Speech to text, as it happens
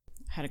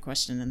had a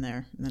question in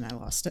there, and then I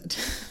lost it.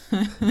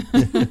 Oh,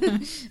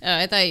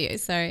 I thought you.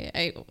 Sorry.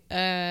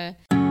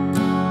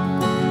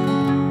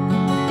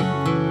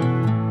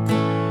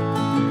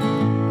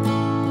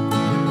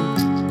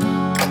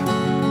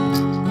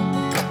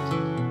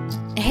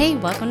 Hey,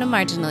 welcome to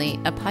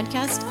Marginally, a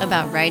podcast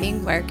about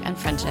writing, work, and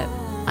friendship.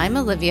 I'm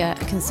Olivia,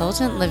 a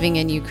consultant living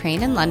in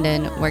Ukraine and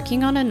London,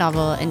 working on a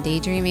novel and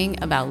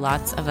daydreaming about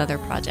lots of other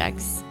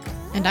projects.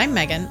 And I'm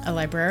Megan, a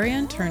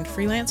librarian turned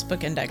freelance book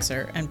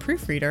indexer and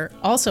proofreader,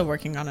 also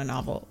working on a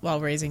novel while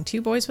raising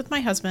 2 boys with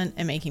my husband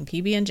and making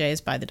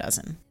PB&Js by the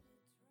dozen.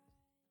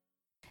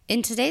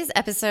 In today's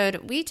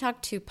episode, we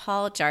talk to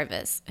Paul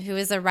Jarvis, who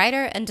is a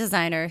writer and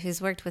designer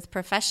who's worked with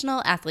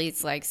professional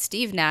athletes like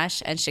Steve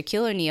Nash and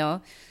Shaquille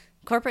O'Neal,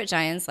 corporate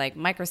giants like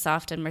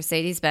Microsoft and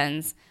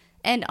Mercedes-Benz,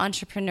 and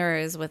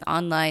entrepreneurs with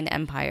online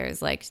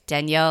empires like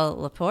Danielle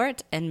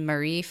Laporte and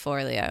Marie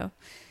Forleo.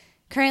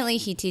 Currently,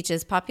 he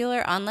teaches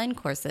popular online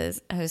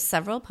courses, hosts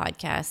several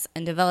podcasts,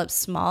 and develops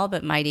small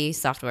but mighty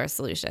software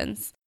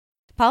solutions.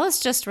 Paul has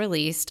just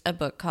released a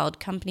book called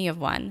Company of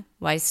One,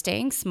 Why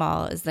Staying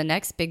Small is the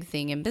Next Big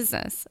Thing in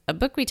Business, a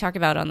book we talk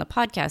about on the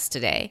podcast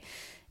today.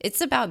 It's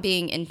about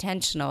being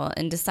intentional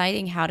in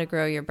deciding how to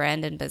grow your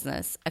brand and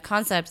business, a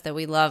concept that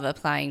we love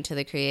applying to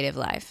the creative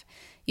life.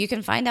 You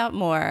can find out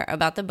more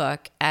about the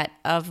book at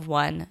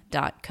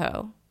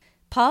ofone.co.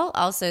 Paul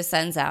also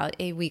sends out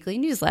a weekly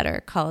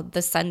newsletter called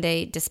The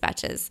Sunday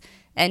Dispatches,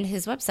 and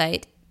his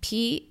website,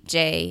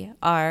 pjrvs.com,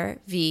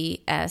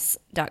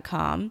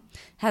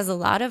 has a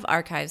lot of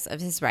archives of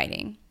his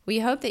writing.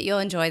 We hope that you'll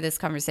enjoy this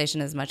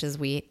conversation as much as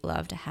we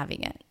loved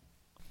having it.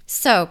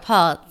 So,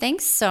 Paul,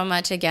 thanks so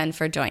much again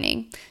for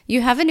joining. You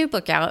have a new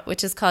book out,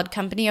 which is called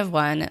Company of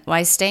One,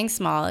 Why Staying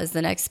Small is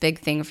the Next Big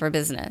Thing for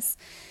Business.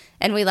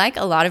 And we like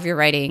a lot of your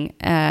writing,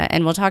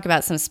 and we'll talk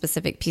about some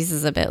specific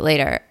pieces a bit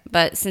later.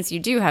 But since you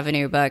do have a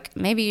new book,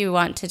 maybe you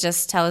want to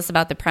just tell us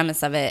about the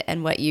premise of it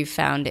and what you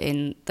found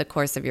in the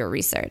course of your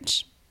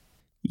research.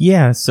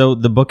 Yeah, so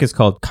the book is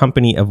called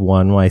Company of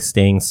One, Why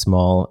Staying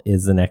Small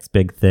is the Next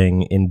Big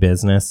Thing in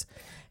Business.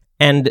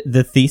 And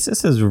the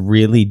thesis is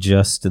really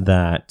just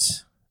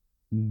that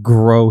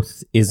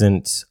growth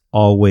isn't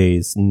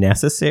always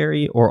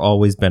necessary or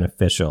always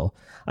beneficial.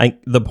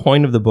 The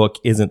point of the book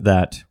isn't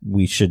that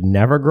we should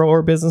never grow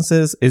our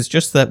businesses. It's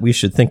just that we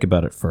should think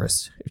about it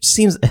first. It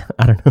seems,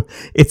 I don't know,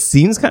 it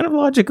seems kind of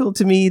logical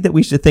to me that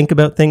we should think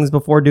about things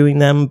before doing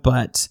them.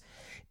 But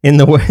in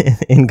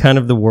kind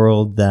of the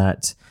world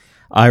that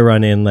I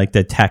run in, like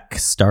the tech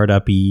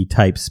startup-y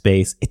type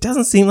space, it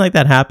doesn't seem like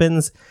that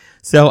happens.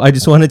 So I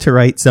just wanted to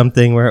write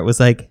something where it was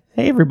like,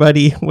 hey,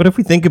 everybody, what if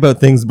we think about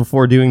things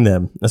before doing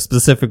them,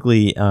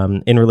 specifically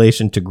in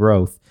relation to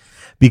growth?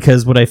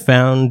 Because what I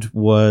found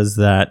was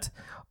that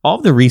all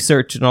of the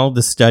research and all of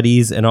the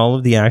studies and all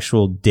of the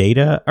actual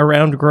data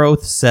around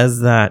growth says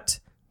that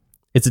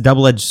it's a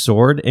double-edged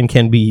sword and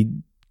can be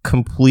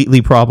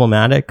completely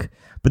problematic.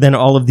 But then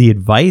all of the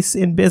advice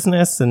in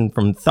business and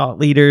from thought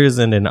leaders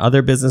and in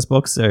other business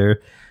books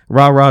are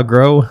rah,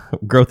 grow.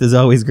 Growth is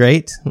always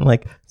great. I'm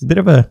like, it's a bit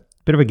of a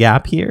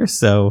gap here.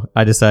 So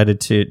I decided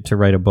to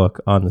write a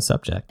book on the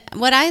subject.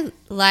 What I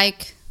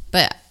like,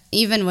 but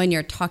even when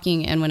you're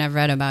talking and when I've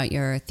read about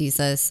your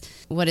thesis,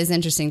 what is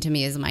interesting to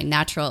me is my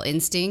natural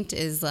instinct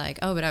is like,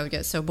 oh, but I would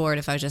get so bored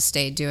if I just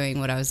stayed doing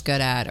what I was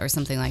good at or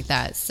something like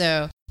that.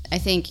 So I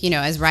think,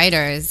 as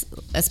writers,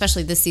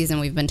 especially this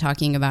season, we've been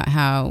talking about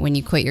how when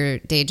you quit your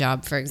day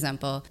job, for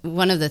example,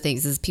 one of the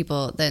things is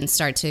people then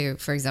start to,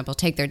 for example,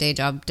 take their day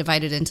job,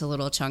 divide it into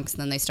little chunks,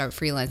 and then they start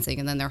freelancing,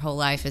 and then their whole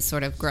life is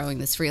sort of growing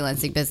this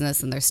freelancing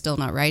business, and they're still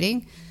not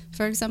writing,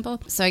 for example.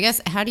 So I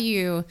guess, how do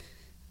you...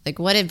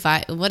 what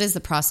is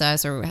the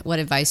process, or what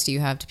advice do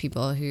you have to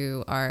people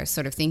who are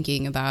sort of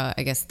thinking about,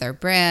 I guess, their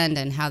brand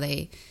and how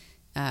they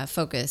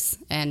focus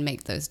and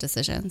make those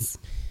decisions?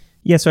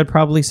 Yeah, so I'd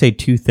probably say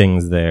 2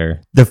 things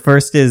there. The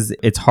first is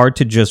it's hard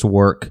to just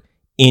work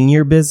in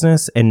your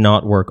business and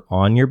not work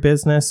on your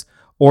business,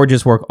 or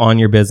just work on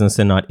your business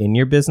and not in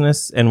your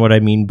business. And what I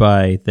mean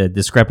by the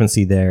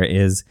discrepancy there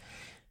is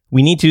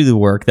we need to do the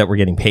work that we're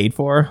getting paid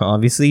for,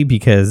 obviously,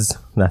 because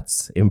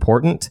that's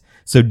important.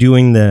 So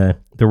doing the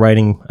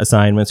writing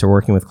assignments or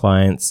working with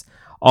clients,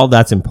 all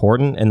that's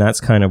important, and that's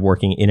kind of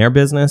working in our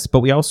business. But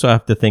we also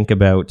have to think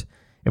about,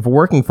 if we're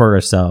working for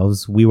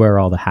ourselves, we wear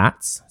all the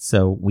hats.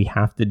 So we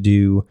have to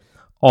do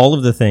all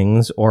of the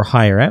things or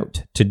hire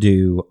out to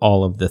do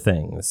all of the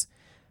things,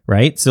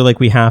 right? So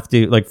we have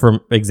to, for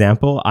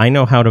example, I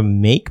know how to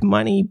make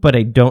money, but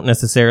I don't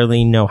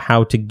necessarily know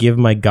how to give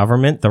my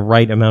government the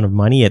right amount of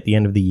money at the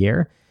end of the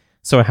year.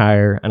 So I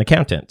hire an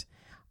accountant.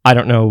 I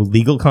don't know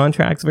legal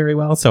contracts very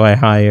well, so I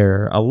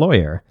hire a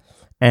lawyer.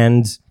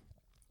 And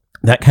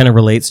that kind of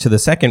relates to the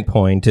second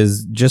point,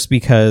 is just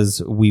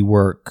because we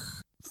work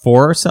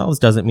for ourselves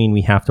doesn't mean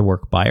we have to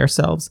work by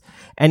ourselves.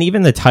 And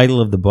even the title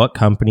of the book,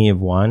 Company of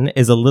One,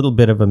 is a little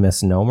bit of a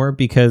misnomer,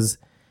 because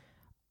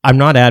I'm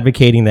not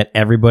advocating that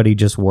everybody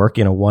just work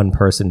in a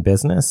one-person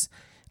business.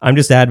 I'm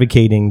just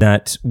advocating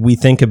that we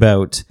think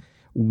about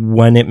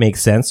when it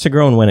makes sense to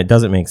grow and when it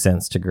doesn't make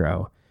sense to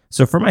grow.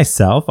 So for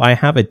myself, I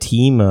have a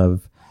team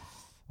of,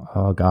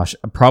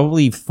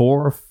 probably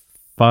 4,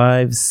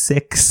 5,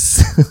 6,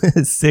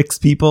 6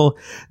 people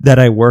that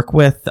I work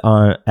with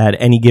at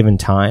any given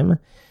time.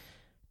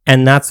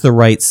 And that's the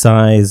right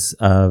size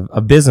of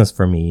a business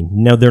for me.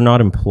 No, they're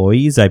not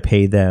employees. I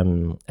pay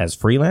them as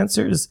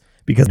freelancers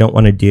because I don't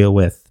want to deal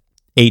with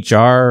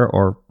HR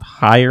or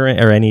hiring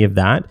or any of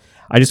that.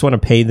 I just want to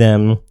pay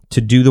them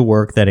to do the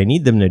work that I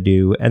need them to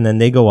do. And then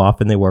they go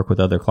off and they work with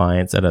other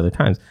clients at other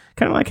times.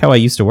 Kind of like how I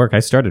used to work. I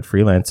started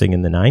freelancing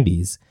in the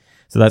 90s.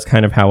 So that's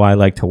kind of how I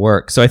like to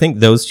work. So I think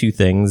those two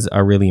things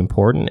are really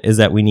important, is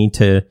that we need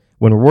to,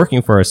 when we're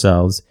working for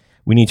ourselves,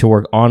 we need to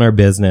work on our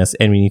business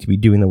and we need to be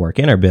doing the work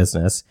in our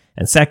business.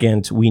 And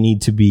second,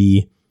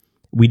 we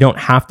don't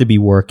have to be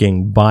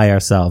working by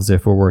ourselves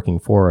if we're working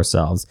for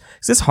ourselves.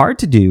 It's hard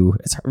to do.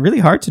 It's really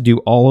hard to do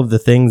all of the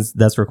things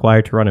that's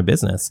required to run a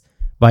business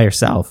by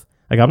yourself.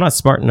 Like, I'm not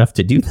smart enough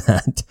to do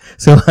that.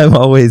 So I've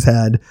always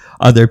had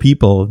other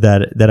people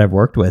that I've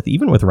worked with,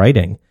 even with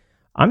writing.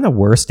 I'm the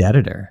worst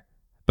editor,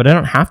 but I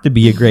don't have to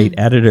be a great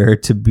editor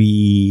to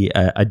be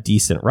a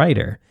decent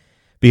writer.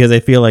 Because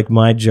I feel like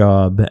my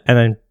job,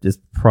 and it's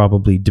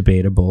probably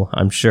debatable,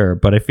 I'm sure,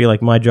 but I feel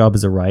like my job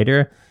as a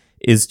writer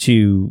is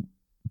to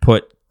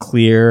put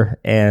clear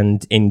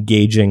and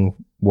engaging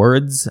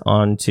words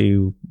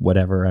onto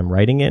whatever I'm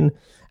writing in.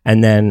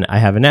 And then I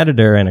have an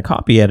editor and a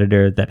copy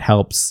editor that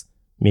helps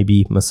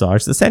maybe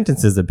massage the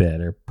sentences a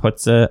bit, or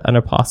puts an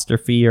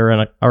apostrophe or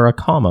a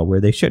comma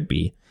where they should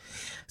be.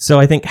 So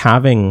I think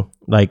having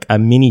like a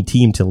mini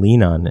team to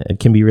lean on,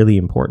 it can be really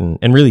important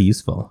and really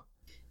useful.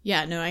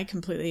 Yeah, no, I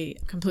completely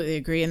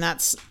agree. And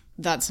that's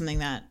something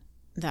that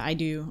I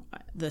do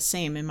the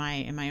same in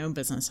my own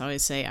business. I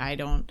always say I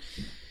don't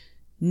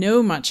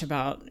know much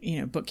about,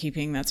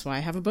 bookkeeping. That's why I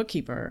have a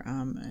bookkeeper,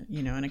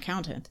 an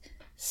accountant.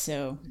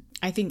 So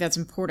I think that's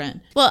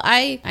important. Well,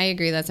 I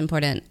agree that's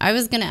important. I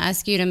was going to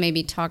ask you to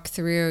maybe talk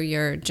through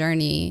your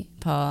journey,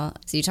 Paul.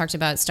 So you talked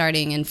about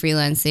starting and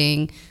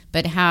freelancing,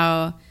 but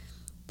how,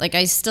 like,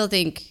 I still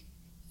think,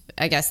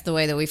 I guess the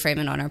way that we frame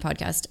it on our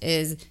podcast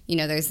is,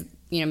 there's,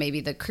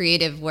 maybe the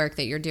creative work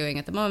that you're doing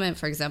at the moment,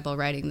 for example,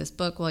 writing this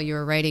book while you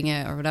were writing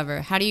it or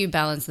whatever. How do you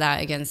balance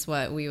that against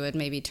what we would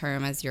maybe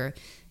term as your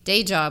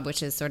day job,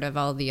 which is sort of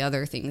all the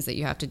other things that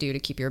you have to do to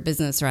keep your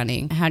business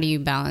running? How do you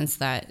balance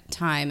that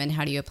time, and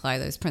how do you apply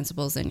those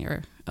principles in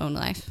your own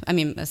life? I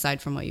mean,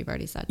 aside from what you've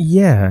already said.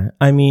 Yeah.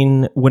 I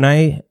mean,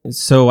 I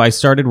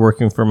started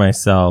working for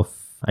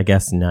myself, I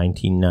guess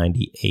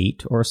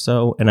 1998 or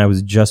so, and I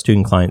was just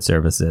doing client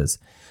services.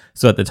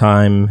 So at the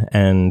time,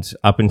 and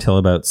up until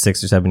about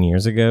 6 or 7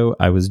 years ago,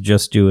 I was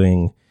just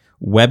doing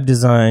web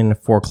design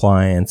for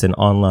clients and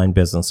online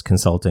business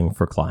consulting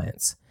for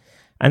clients.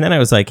 And then I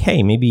was like,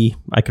 hey, maybe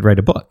I could write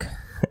a book.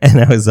 And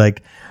I was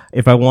like,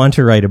 if I want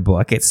to write a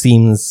book, it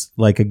seems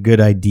like a good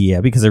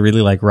idea because I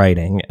really like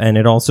writing. And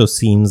it also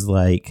seems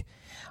like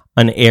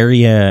an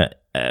area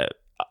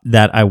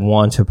that I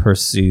want to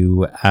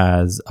pursue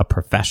as a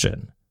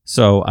profession.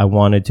 So I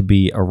wanted to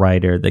be a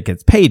writer that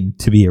gets paid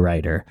to be a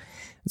writer.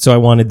 So I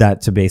wanted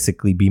that to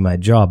basically be my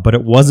job, but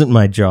it wasn't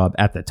my job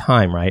at the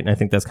time, right? And I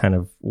think that's kind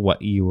of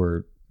what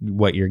you're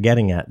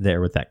getting at there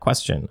with that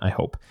question, I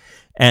hope.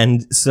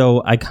 And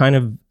so I kind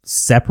of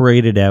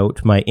separated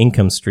out my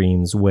income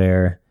streams,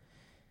 where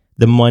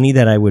the money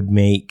that I would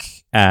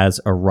make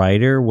as a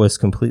writer was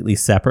completely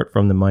separate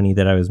from the money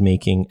that I was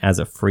making as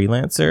a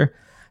freelancer.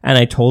 And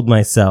I told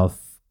myself,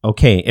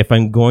 okay, if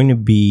I'm going to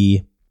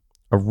be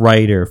a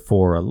writer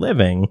for a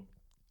living,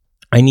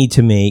 I need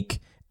to make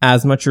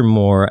as much or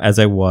more as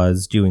I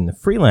was doing the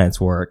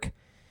freelance work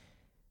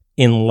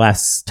in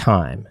less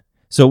time.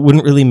 So it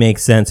wouldn't really make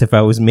sense if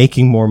I was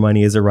making more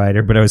money as a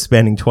writer, but I was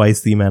spending twice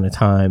the amount of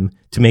time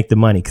to make the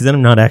money, because then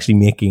I'm not actually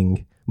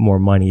making more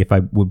money if I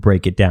would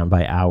break it down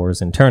by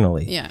hours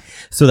internally. Yeah.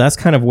 So that's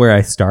kind of where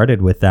I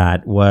started with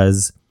that.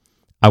 Was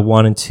I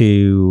wanted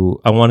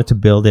to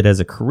build it as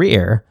a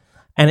career,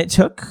 and it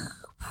took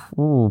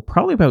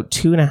probably about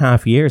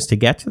 2.5 years to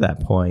get to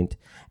that point.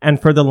 And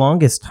for the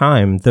longest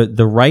time,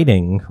 the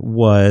writing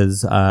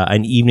was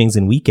an evenings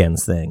and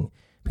weekends thing.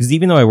 Because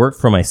even though I worked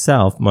for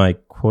myself, my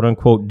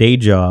quote-unquote day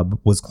job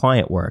was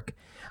client work.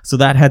 So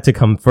that had to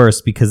come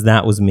first, because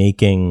that was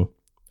making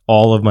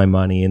all of my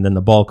money, and then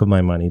the bulk of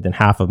my money, then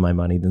half of my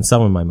money, then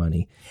some of my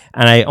money.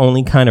 And I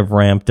only kind of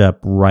ramped up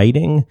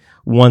writing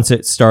once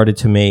it started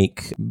to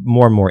make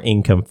more and more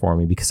income for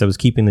me, because I was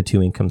keeping the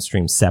two income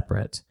streams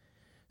separate.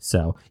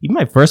 So even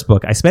my first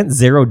book, I spent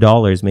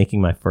 $0 making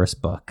my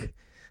first book.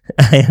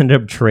 I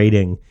ended up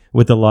trading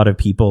with a lot of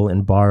people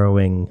and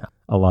borrowing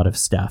a lot of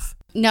stuff.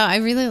 No, I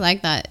really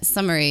like that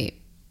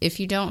summary. If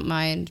you don't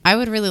mind, I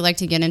would really like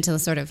to get into the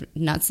sort of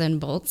nuts and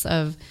bolts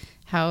of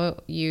how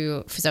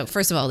you, so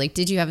first of all, like,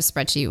 did you have a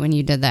spreadsheet when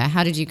you did that?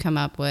 How did you come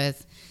up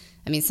with,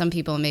 I mean, some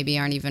people maybe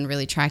aren't even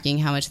really tracking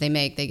how much they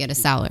make. They get a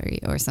salary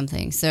or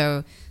something.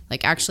 So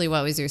like, actually,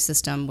 what was your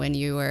system when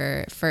you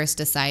were first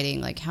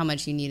deciding like how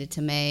much you needed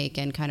to make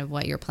and kind of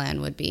what your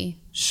plan would be?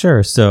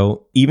 Sure.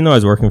 So even though I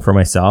was working for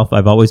myself,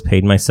 I've always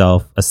paid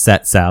myself a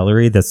set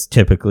salary that's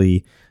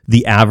typically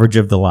the average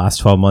of the last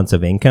 12 months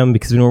of income,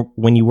 because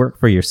when you work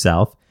for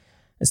yourself,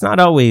 it's not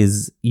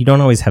always, you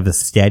don't always have a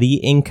steady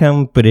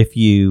income, but if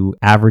you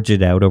average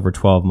it out over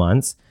 12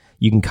 months,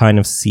 you can kind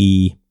of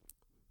see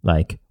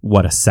like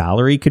what a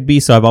salary could be.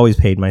 So I've always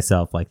paid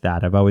myself like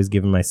that. I've always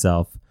given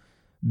myself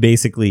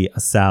basically a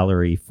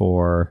salary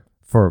for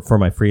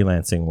my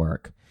freelancing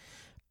work.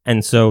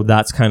 And so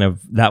that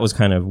was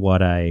kind of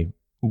what I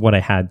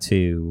had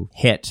to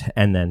hit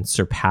and then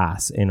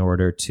surpass in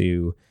order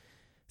to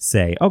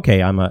say,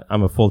 okay, I'm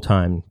a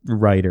full-time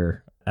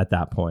writer at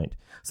that point.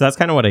 So that's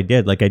kind of what I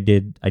did. Like I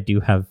do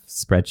have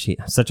spreadsheet.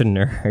 I'm such a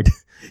nerd.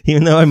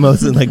 Even though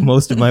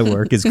most of my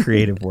work is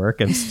creative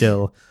work, I'm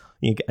still,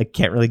 I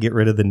can't really get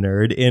rid of the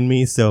nerd in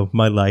me. So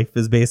my life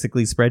is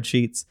basically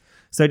spreadsheets.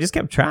 So I just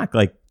kept track,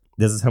 like,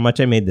 this is how much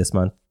I made this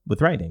month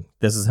with writing.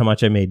 This is how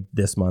much I made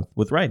this month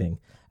with writing.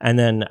 And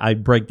then I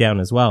break down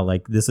as well,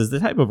 like, this is the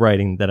type of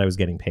writing that I was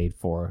getting paid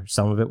for.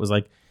 Some of it was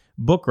like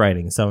book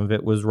writing. Some of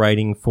it was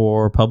writing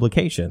for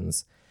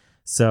publications.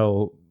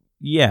 So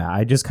yeah,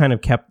 I just kind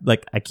of kept,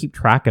 like, I keep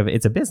track of it.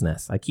 It's a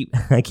business. I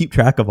keep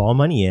track of all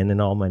money in and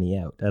all money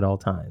out at all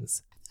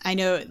times. I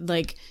know,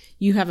 like,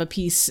 you have a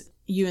piece,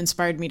 you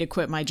inspired me to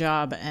quit my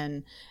job,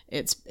 and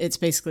it's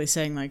basically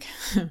saying, like,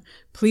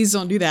 please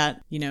don't do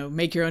that,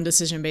 make your own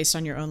decision based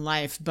on your own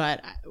life.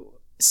 But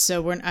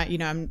so we're not,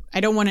 I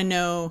don't want to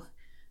know,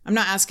 I'm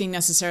not asking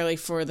necessarily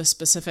for the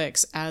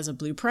specifics as a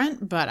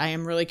blueprint, but I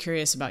am really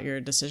curious about your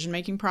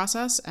decision-making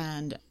process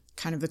and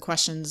kind of the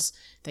questions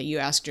that you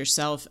asked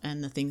yourself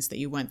and the things that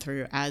you went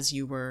through as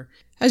you were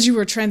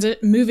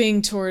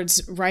moving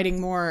towards writing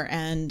more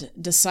and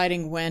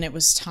deciding when it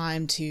was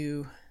time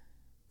to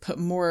put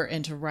more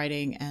into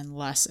writing and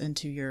less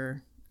into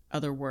your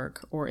other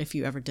work, or if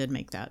you ever did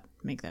make that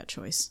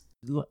choice.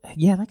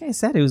 Yeah, like I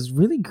said, it was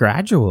really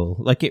gradual.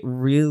 Like it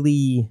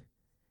really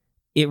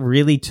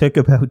took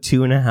about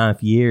 2.5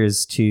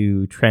 years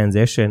to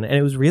transition, and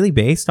it was really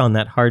based on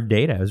that hard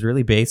data. It was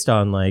really based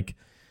on, like,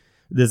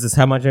 this is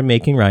how much I'm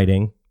making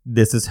writing.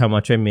 This is how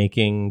much I'm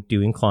making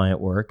doing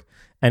client work.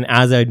 And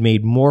as I'd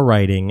made more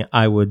writing,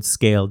 I would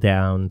scale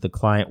down the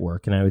client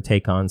work, and I would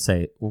take on,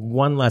 say,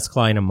 one less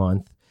client a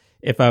month.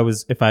 If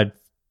I'd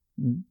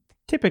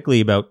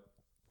typically about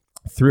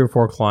 3 or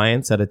 4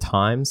 clients at a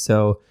time.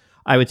 So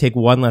I would take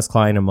one less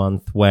client a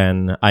month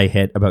when I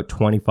hit about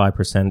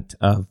 25%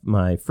 of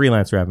my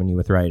freelance revenue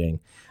with writing.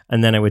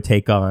 And then I would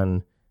take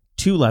on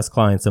 2 less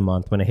clients a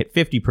month when I hit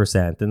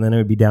 50%. And then it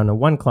would be down to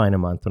 1 client a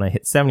month when I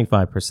hit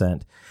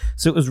 75%.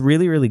 So it was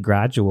really, really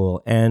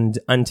gradual. And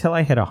until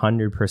I hit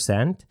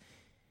 100%,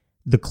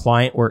 the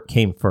client work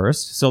came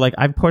first. So, like,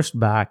 I pushed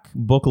back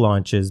book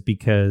launches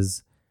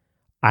because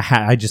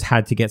I just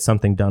had to get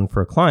something done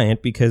for a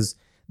client, because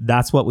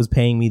that's what was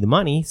paying me the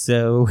money.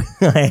 So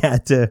I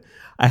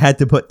had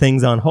to put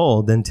things on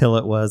hold until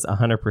it was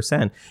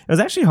 100%. It was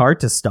actually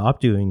hard to stop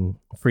doing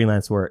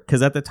freelance work,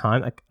 because at the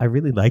time I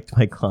really liked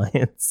my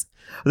clients.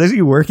 I was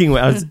actually working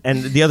with,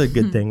 and the other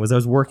good thing was I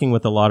was working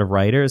with a lot of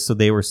writers, so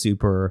they were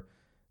super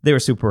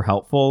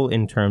helpful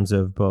in terms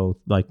of both,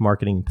 like,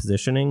 marketing and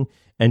positioning,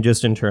 and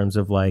just in terms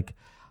of, like,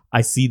 I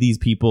see these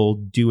people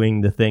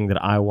doing the thing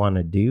that I want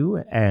to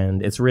do,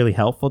 and it's really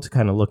helpful to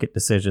kind of look at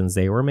decisions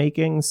they were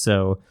making.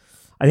 So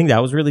I think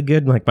that was really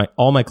good. Like,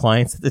 all my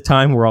clients at the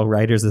time were all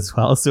writers as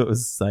well. So it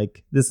was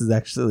like, this is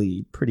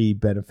actually pretty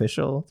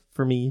beneficial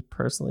for me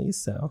personally.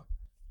 So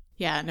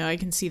yeah, no, I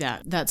can see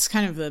that. That's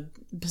kind of the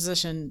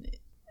position,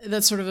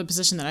 that's sort of a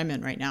position that I'm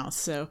in right now.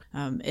 So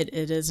it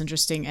is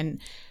interesting.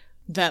 And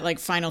that, like,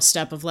 final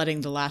step of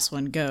letting the last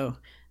one go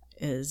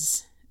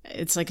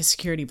it's like a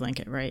security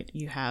blanket, right?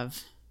 You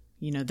have,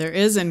 there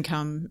is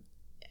income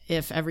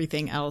if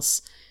everything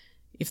else,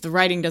 if the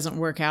writing doesn't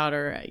work out,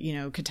 or,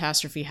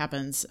 catastrophe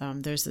happens,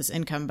 there's this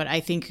income. But I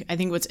think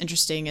what's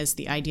interesting is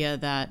the idea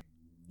that,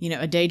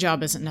 a day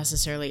job isn't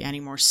necessarily any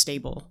more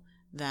stable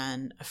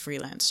than a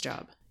freelance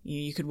job.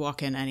 You could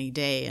walk in any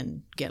day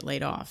and get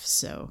laid off.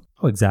 So.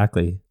 Oh,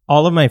 exactly.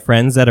 All of my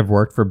friends that have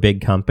worked for big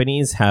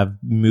companies have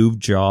moved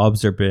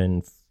jobs or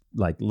been,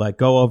 like, let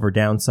go of or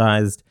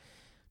downsized,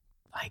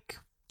 like,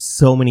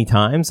 so many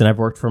times. And I've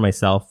worked for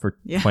myself for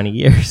 20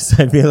 years.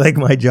 I feel like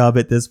my job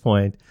at this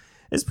point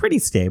is pretty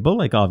stable.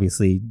 Like,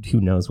 obviously,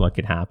 who knows what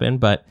could happen,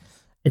 but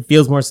it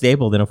feels more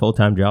stable than a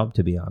full-time job,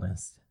 to be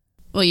honest.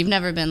 Well, you've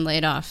never been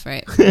laid off,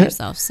 right, for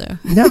yourself, so.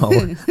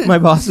 No, my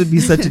boss would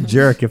be such a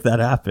jerk if that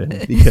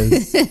happened,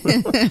 because.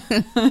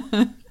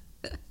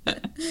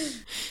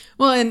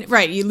 Well, and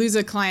right, you lose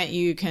a client,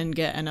 you can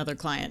get another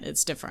client.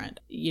 It's different,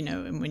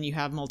 and when you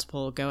have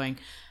multiple going,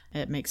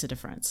 it makes a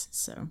difference.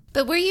 So,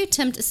 but were you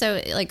tempted?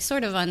 So, like,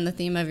 sort of on the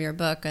theme of your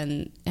book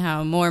and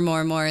how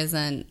more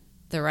isn't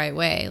the right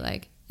way,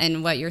 like,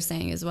 and what you're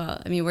saying as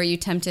well. I mean, were you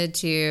tempted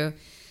to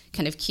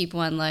kind of keep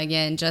one leg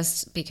in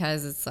just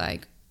because it's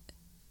like,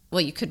 well,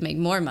 you could make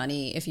more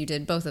money if you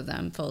did both of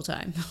them full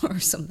time or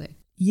something?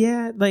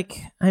 Yeah, like,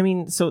 I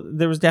mean, so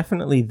there was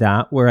definitely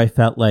that where I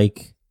felt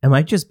like, am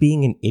I just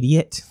being an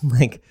idiot?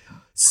 Like,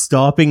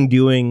 stopping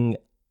doing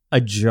a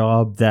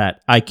job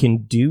that I can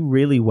do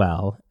really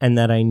well and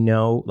that I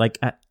know, like,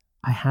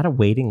 I had a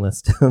waiting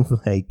list of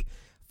like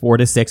 4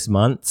 to 6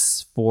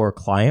 months for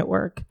client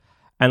work.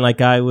 And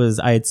like I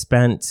had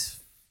spent,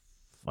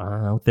 I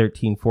don't know,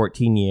 13,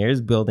 14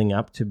 years building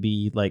up to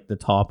be like the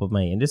top of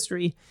my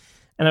industry.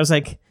 And I was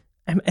like,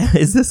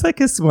 is this like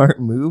a smart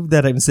move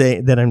that I'm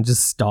saying that I'm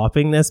just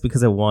stopping this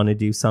because I want to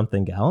do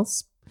something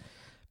else?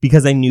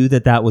 Because I knew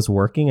that was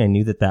working. I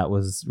knew that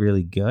was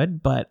really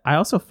good. But I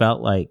also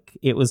felt like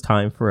it was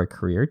time for a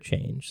career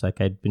change. Like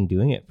I'd been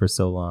doing it for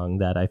so long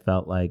that I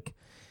felt like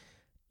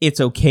it's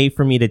okay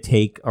for me to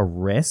take a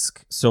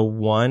risk. So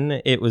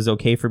one, it was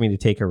okay for me to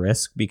take a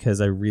risk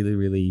because I really,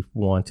 really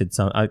wanted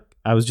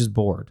I was just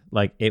bored.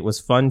 Like it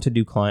was fun to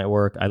do client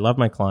work. I love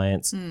my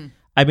clients.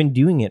 I've been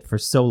doing it for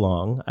so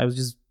long. I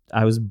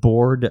was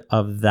bored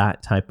of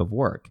that type of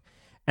work.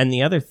 And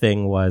the other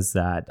thing was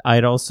that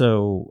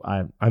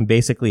I'm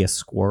basically a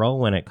squirrel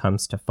when it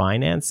comes to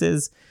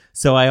finances.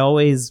 So I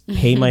always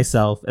pay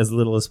myself as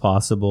little as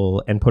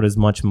possible and put as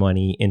much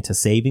money into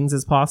savings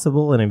as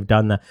possible. And I've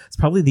done that. It's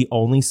probably the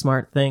only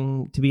smart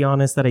thing, to be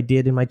honest, that I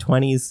did in my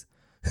 20s.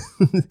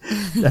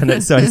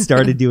 And so I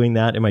started doing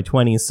that in my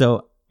 20s.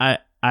 So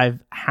I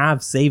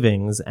have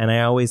savings, and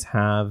I always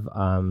have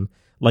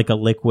like a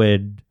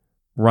liquid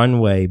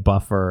runway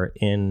buffer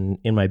in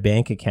my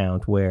bank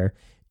account where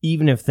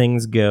even if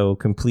things go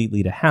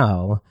completely to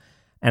hell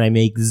and I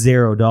make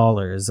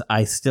 $0,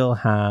 I still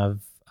have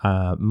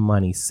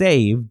money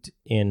saved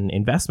in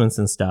investments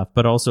and stuff,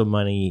 but also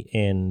money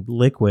in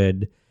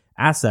liquid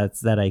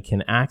assets that I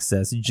can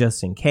access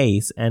just in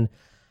case. And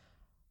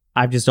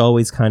I've just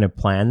always kind of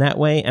planned that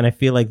way. And I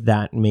feel like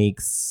that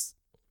makes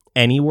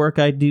any work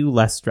I do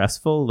less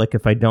stressful. Like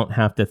if I don't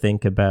have to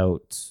think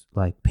about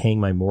like paying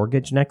my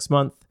mortgage next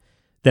month,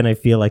 then I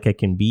feel like I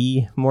can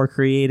be more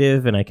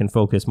creative and I can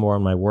focus more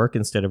on my work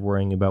instead of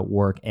worrying about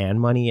work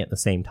and money at the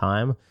same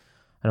time.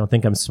 I don't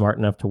think I'm smart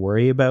enough to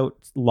worry about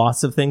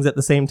lots of things at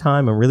the same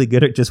time. I'm really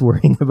good at just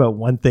worrying about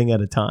one thing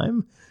at a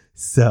time.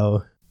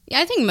 So yeah,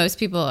 I think most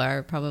people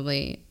are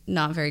probably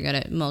not very good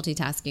at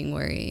multitasking,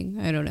 worrying.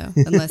 I don't know,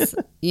 unless,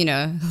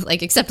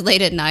 like except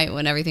late at night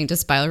when everything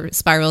just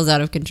spirals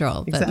out of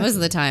control. But most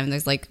of the time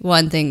there's like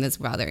one thing that's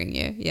bothering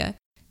you. Yeah.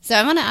 So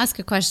I want to ask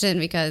a question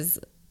because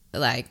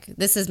like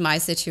this is my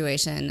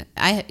situation.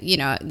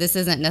 This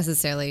isn't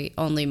necessarily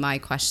only my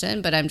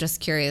question, but I'm just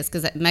curious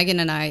because Megan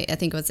and I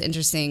think what's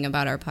interesting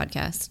about our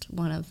podcast,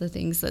 one of the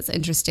things that's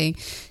interesting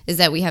is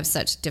that we have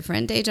such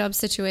different day job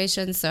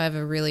situations. So I have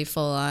a really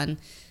full on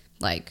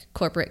like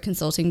corporate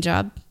consulting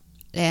job,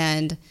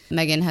 and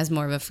Megan has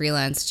more of a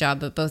freelance job,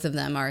 but both of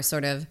them are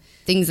sort of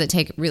things that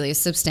take really a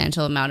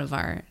substantial amount of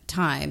our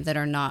time that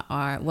are not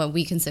what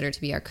we consider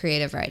to be our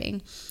creative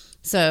writing.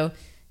 So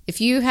if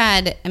you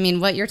had,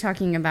 what you're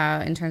talking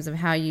about in terms of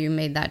how you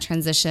made that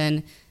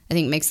transition, I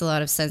think makes a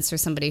lot of sense for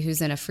somebody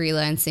who's in a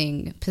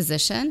freelancing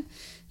position,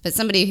 but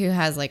somebody who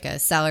has like a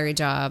salary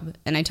job,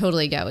 and I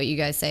totally get what you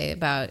guys say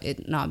about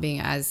it not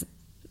being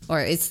or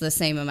it's the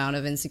same amount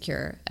of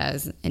insecure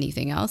as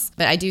anything else.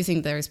 But I do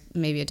think there's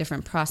maybe a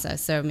different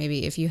process. So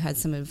maybe if you had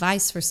some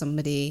advice for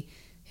somebody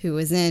who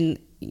was in,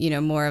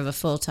 more of a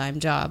full-time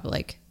job,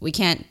 like we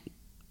can't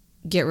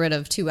get rid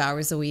of 2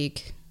 hours a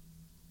week,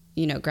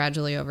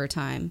 gradually over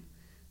time,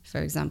 for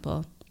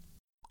example.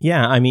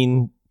 Yeah,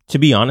 to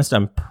be honest,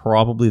 I'm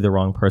probably the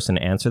wrong person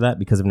to answer that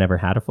because I've never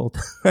had a full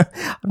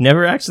I've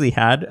never actually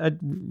had a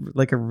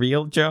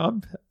real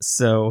job.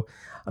 So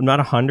I'm not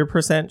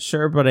 100%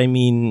 sure, but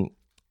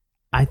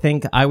I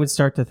think I would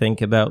start to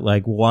think about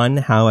like one,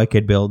 how I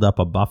could build up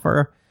a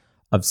buffer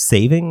of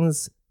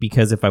savings,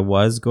 because if I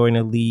was going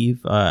to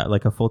leave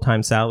like a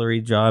full-time salary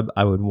job,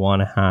 I would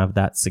want to have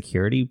that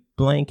security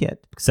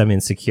blanket because I'm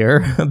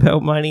insecure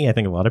about money. I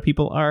think a lot of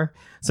people are.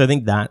 So I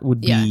think that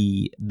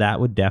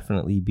would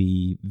definitely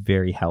be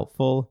very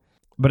helpful.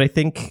 But I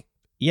think,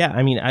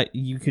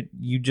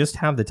 you just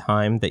have the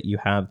time that you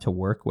have to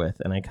work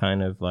with. And I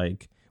kind of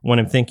like, when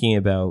I'm thinking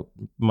about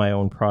my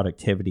own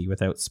productivity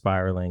without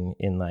spiraling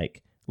in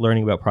like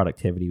learning about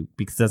productivity,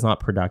 because that's not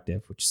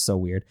productive, which is so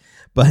weird.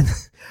 But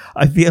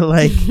I feel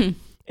like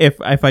if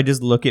I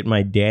just look at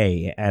my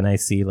day and I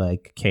see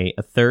like, okay,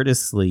 a third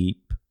is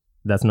sleep,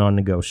 that's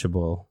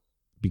non-negotiable,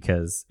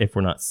 because if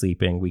we're not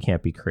sleeping, we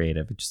can't be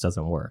creative. It just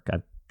doesn't work.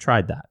 I've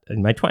tried that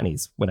in my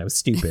 20s when I was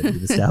stupid.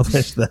 We've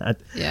established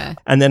that. Yeah.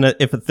 And then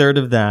if a third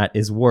of that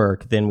is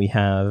work, then we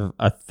have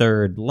a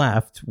third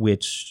left,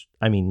 which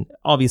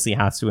obviously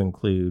has to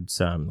include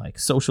some like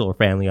social or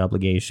family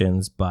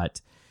obligations,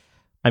 but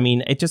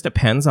it just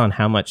depends on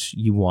how much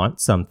you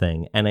want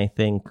something. And I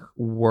think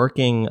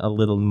working a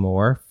little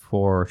more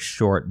for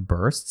short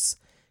bursts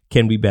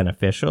can be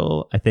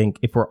beneficial. I think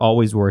if we're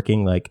always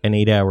working like an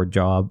 8-hour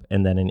job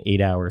and then an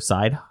 8-hour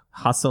side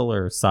hustle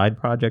or side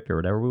project or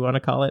whatever we want to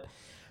call it,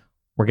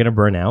 we're going to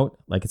burn out.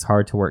 Like it's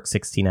hard to work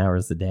 16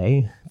 hours a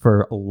day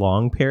for a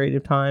long period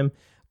of time.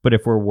 But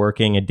if we're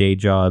working a day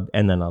job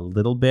and then a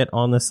little bit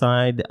on the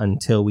side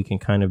until we can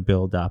kind of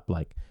build up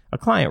like a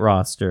client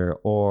roster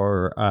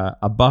or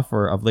a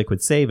buffer of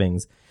liquid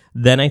savings,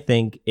 then I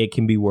think it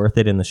can be worth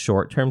it in the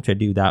short term to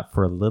do that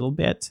for a little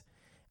bit.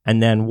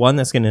 And then one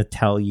that's going to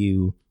tell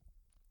you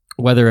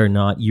whether or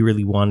not you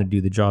really want to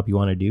do the job you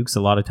want to do. Because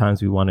a lot of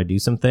times we want to do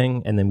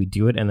something and then we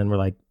do it and then we're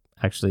like,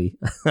 actually,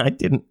 I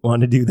didn't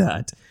want to do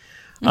that.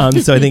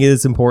 So I think it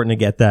is important to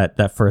get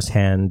that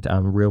firsthand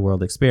real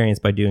world experience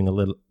by doing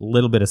a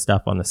little bit of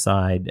stuff on the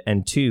side.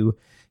 And two,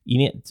 you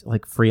need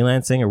like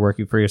freelancing or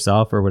working for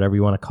yourself or whatever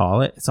you want to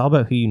call it. It's all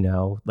about who you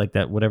know, like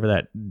that, whatever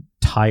that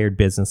tired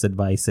business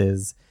advice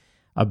is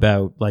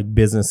about, like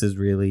business is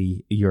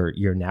really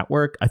your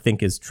network, I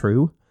think is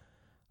true.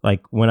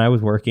 Like when I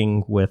was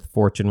working with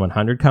Fortune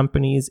 100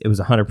 companies, it was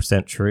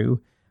 100%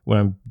 true. When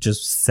I'm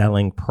just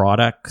selling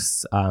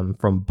products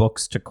from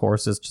books to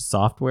courses to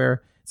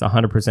software, it's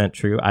 100%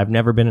 true. I've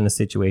never been in a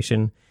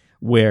situation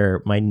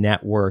where my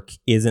network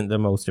isn't the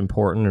most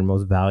important and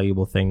most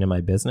valuable thing to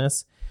my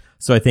business.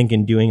 So I think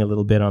in doing a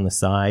little bit on the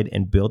side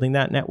and building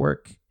that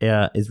network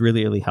is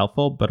really, really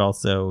helpful, but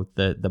also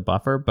the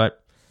buffer.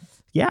 But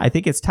yeah, I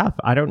think it's tough.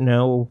 I don't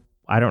know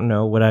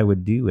what I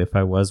would do if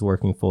I was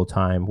working full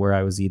time, where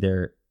I was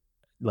either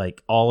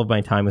like all of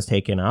my time was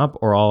taken up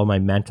or all of my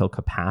mental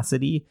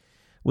capacity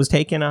was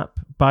taken up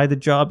by the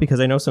job, because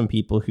I know some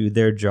people who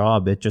their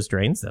job, it just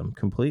drains them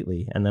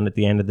completely. And then at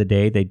the end of the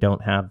day, they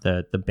don't have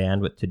the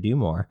bandwidth to do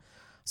more.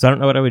 So I don't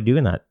know what I would do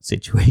in that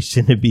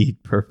situation, to be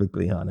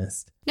perfectly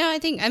honest. No, I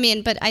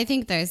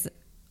think there's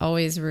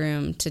always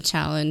room to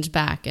challenge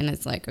back. And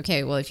it's like,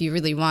 okay, well, if you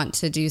really want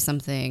to do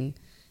something,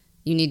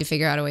 you need to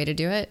figure out a way to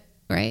do it,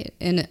 right?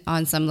 And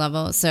on some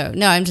level. So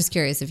no, I'm just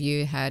curious if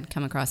you had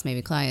come across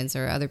maybe clients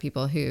or other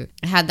people who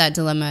had that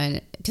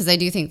dilemma, because I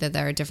do think that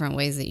there are different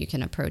ways that you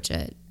can approach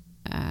it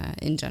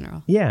in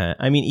general. Yeah.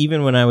 I mean,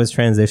 even when I was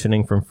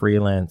transitioning from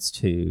freelance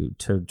to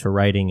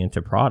writing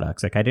into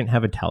products, like I didn't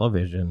have a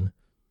television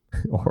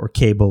or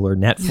cable or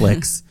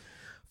Netflix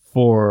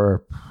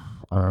for,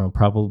 I don't know,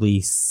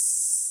 probably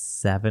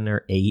 7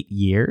 or 8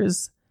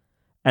 years.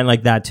 And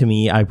like that, to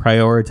me, I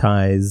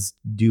prioritize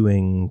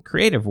doing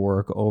creative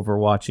work over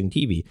watching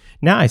TV.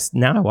 Now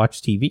I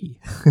watch TV.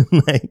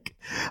 Like,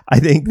 I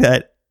think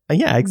that,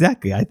 yeah,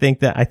 exactly. I think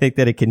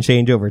that it can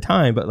change over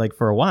time. But like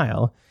for a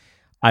while,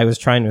 I was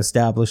trying to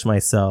establish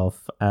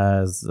myself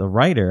as a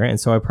writer. And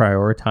so I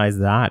prioritize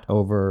that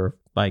over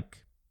like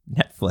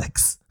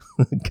Netflix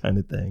kind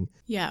of thing.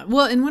 Yeah.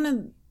 Well,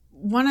 and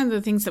one of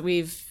the things that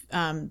we've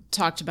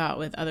talked about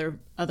with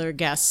other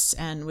guests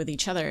and with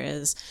each other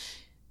is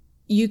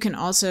you can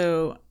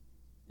also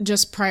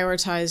just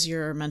prioritize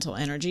your mental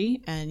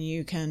energy, and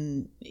you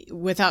can,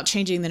 without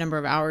changing the number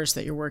of hours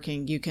that you're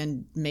working, you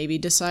can maybe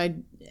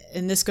decide,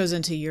 and this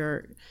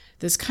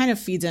kind of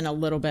feeds in a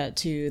little bit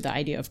to the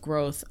idea of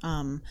growth,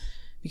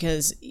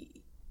 because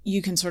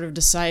you can sort of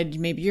decide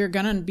maybe you're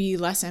going to be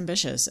less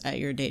ambitious at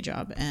your day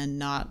job and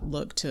not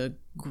look to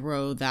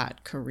grow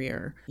that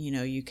career. You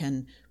know, you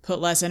can put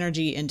less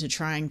energy into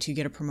trying to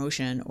get a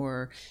promotion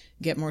or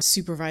get more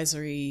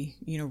supervisory,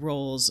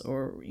 roles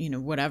or,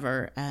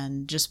 whatever,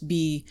 and just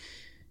be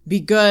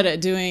good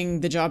at doing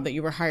the job that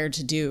you were hired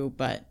to do,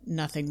 but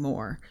nothing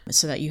more,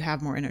 so that you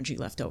have more energy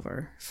left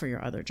over for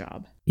your other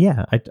job.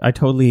 Yeah, I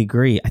totally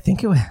agree. I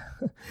think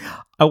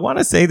I want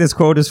to say this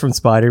quote is from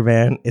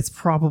Spider-Man. It's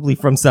probably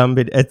from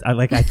somebody.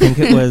 I think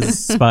it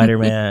was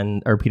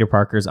Spider-Man or Peter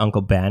Parker's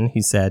Uncle Ben,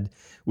 who said,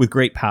 "With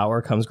great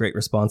power comes great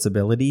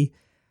responsibility."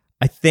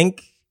 I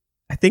think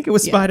it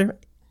was Spider-Man.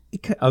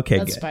 Okay,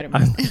 that's good.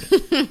 Spider-Man.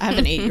 I have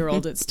an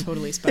 8-year-old. It's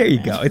totally Spider-Man. There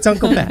you go. It's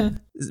Uncle Ben.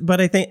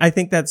 But I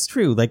think that's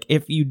true. Like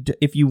if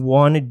you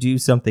want to do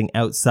something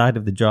outside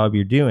of the job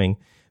you're doing,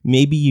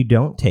 maybe you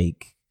don't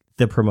take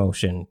the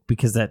promotion,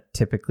 because that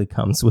typically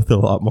comes with a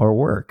lot more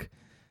work.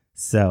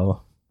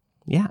 So,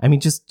 yeah, I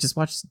mean, just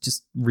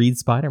read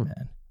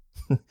Spider-Man.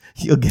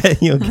 You'll get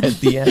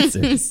the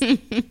answers.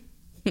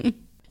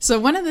 So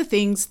one of the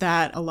things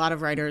that a lot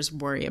of writers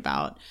worry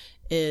about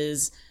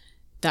is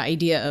the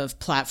idea of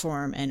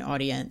platform and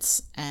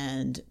audience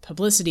and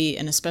publicity.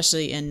 And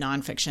especially in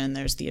nonfiction,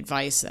 there's the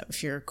advice that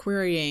if you're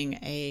querying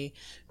a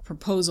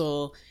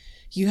proposal,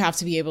 you have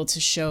to be able to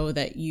show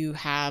that you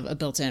have a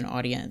built-in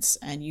audience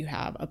and you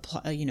have a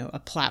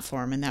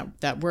platform, and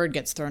that word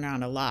gets thrown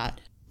around a lot.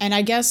 And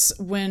I guess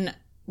when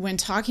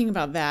talking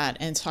about that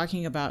and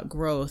talking about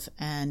growth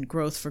and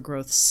growth for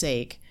growth's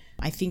sake,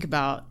 I think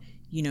about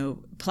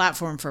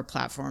platform for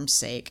platform's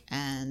sake.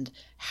 And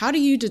how do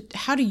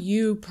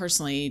you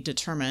personally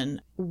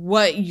determine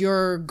what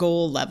your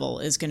goal level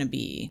is going to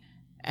be?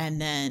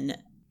 And then I'm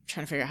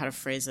trying to figure out how to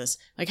phrase this.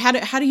 Like,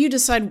 how do you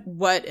decide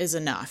what is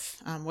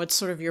enough? What's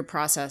sort of your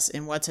process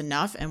in what's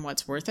enough and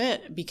what's worth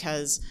it?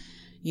 Because,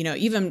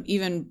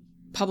 even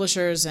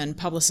publishers and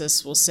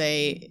publicists will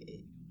say,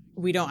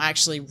 we don't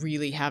actually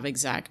really have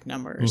exact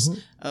numbers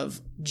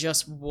of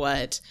just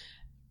what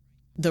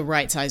the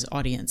right size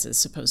audience is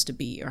supposed to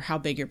be, or how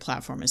big your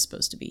platform is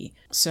supposed to be.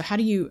 So how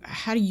do you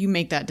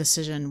make that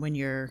decision when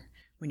you're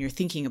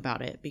thinking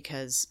about it?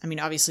 Because I mean,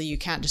 obviously you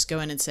can't just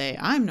go in and say,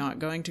 I'm not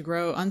going to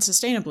grow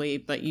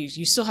unsustainably, but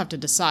you still have to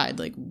decide,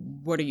 like,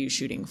 what are you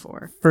shooting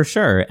for? For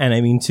sure. And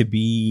I mean, to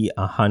be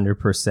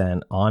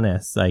 100%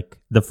 honest, like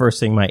the first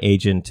thing my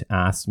agent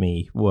asked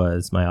me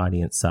was my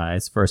audience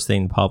size. First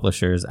thing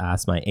publishers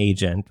asked my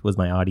agent was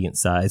my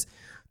audience size.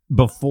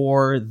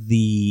 before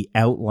the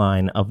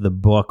outline of the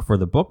book for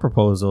the book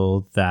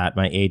proposal that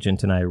my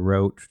agent and I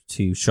wrote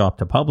to show up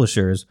to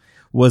publishers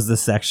was the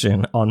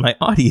section on my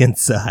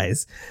audience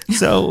size.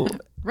 So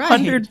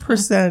Right.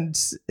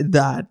 100%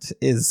 that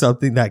is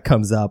something that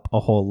comes up a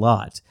whole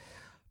lot.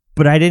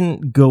 But I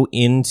didn't go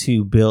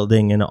into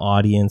building an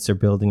audience or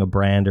building a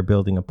brand or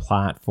building a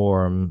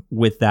platform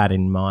with that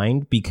in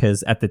mind,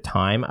 because at the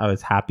time I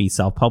was happy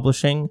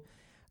self-publishing,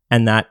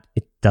 and that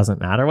it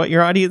doesn't matter what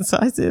your audience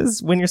size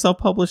is when you're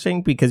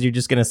self-publishing, because you're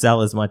just going to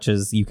sell as much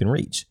as you can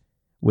reach,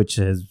 which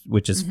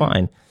is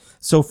fine.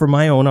 So for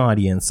my own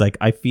audience, like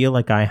I feel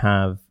like I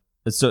have,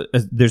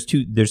 there's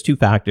two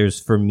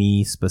factors for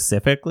me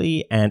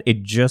specifically, and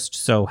it just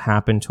so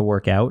happened to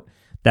work out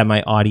that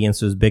my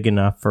audience was big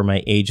enough for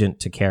my agent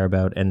to care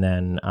about, and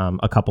then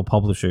a couple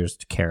publishers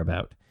to care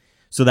about.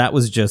 So that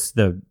was just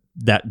that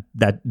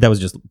was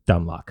just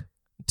dumb luck,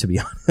 to be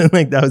honest.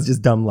 Like that was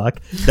just dumb luck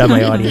that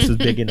my audience was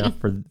big enough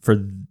for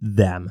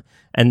them.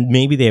 And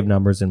maybe they have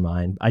numbers in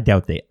mind. I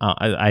doubt they.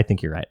 I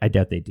think you're right. I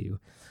doubt they do.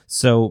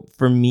 So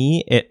for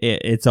me,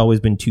 it's always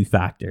been two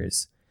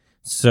factors.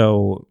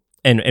 So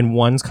and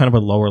one's kind of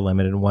a lower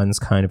limit and one's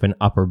kind of an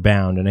upper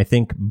bound. And I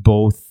think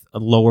both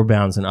lower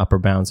bounds and upper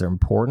bounds are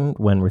important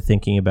when we're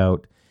thinking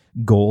about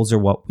goals or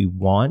what we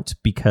want,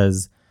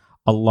 because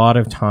a lot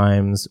of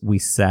times we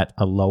set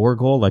a lower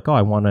goal, like, oh,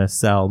 I want to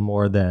sell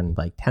more than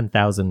like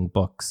 10,000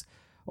 books,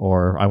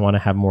 or I want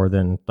to have more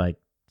than like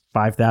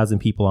 5,000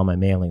 people on my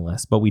mailing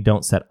list, but we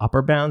don't set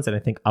upper bounds. And I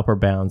think upper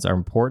bounds are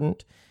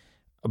important,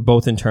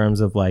 both in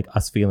terms of like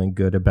us feeling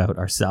good about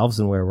ourselves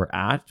and where we're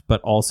at,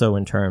 but also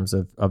in terms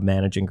of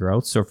managing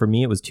growth. So for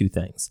me, it was two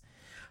things.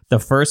 The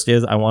first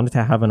is I wanted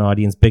to have an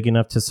audience big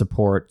enough to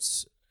support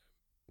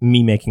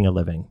me making a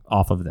living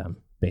off of them,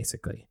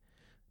 basically,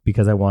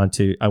 because I want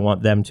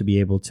them to be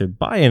able to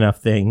buy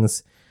enough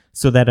things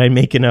so that I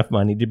make enough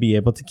money to be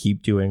able to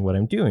keep doing what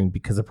I'm doing,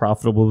 because a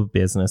profitable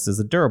business is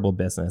a durable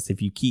business.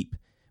 If you keep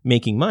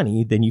making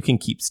money, then you can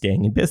keep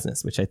staying in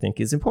business, which I think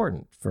is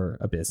important for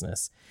a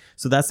business.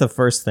 So that's the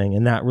first thing,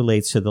 and that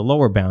relates to the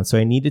lower bound. So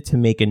I needed to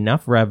make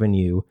enough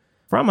revenue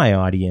from my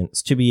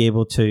audience to be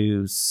able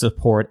to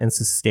support and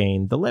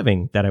sustain the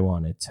living that I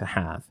wanted to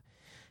have.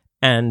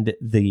 And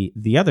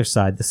the other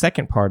side, the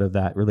second part of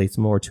that, relates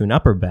more to an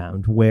upper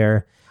bound,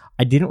 where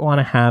I didn't want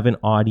to have an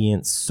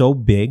audience so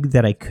big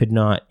that I could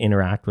not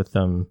interact with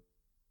them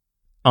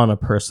on a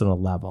personal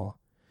level.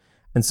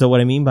 And so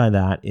what I mean by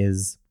that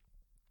is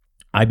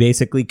I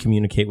basically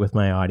communicate with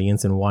my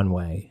audience in one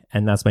way,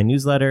 and that's my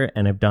newsletter,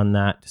 and I've done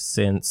that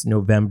since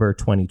November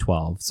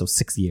 2012, so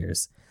 6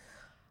 years.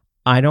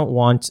 I don't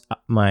want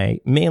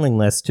my mailing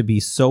list to be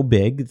so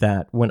big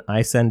that when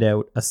I send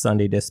out a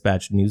Sunday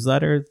Dispatch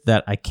newsletter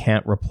that I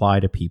can't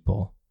reply to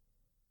people.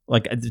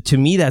 Like, to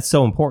me, that's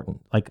so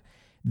important. Like,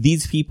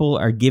 these people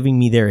are giving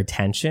me their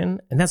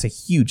attention, and that's a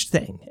huge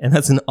thing, and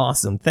that's an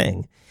awesome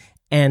thing.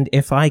 And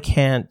if I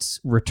can't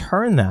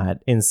return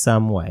that in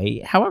some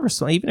way, however,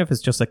 so even if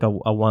it's just like a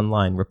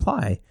one-line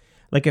reply,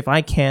 like if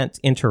I can't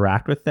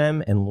interact with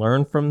them and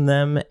learn from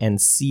them and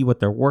see what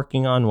they're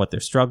working on, what they're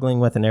struggling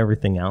with, and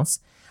everything else,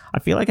 I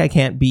feel like I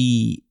can't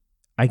be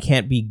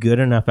good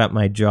enough at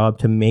my job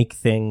to make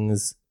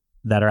things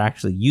that are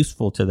actually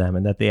useful to them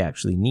and that they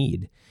actually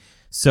need.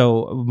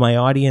 So my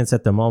audience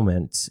at the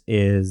moment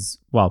is,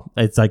 well,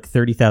 it's like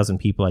 30,000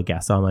 people, I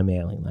guess, on my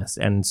mailing list.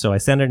 And so I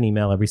send an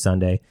email every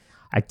Sunday.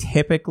 I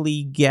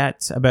typically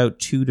get about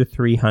 200 to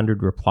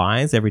 300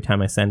 replies every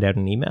time I send out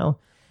an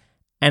email.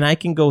 And I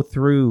can go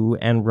through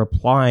and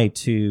reply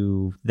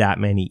to that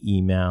many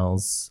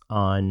emails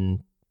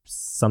on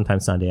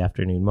sometimes Sunday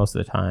afternoon. Most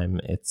of the time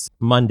it's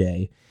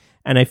Monday.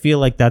 And I feel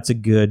like that's a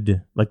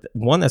good, like,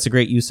 one, that's a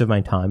great use of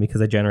my time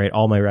because I generate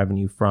all my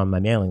revenue from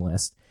my mailing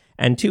list.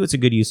 And two, it's a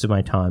good use of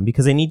my time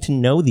because I need to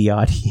know the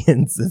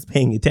audience that's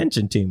paying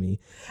attention to me.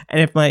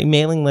 And if my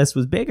mailing list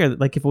was bigger,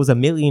 like if it was 1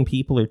 million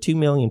people or 2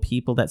 million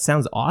people, that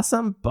sounds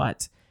awesome.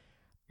 But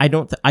I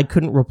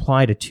couldn't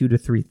reply to 2,000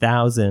 to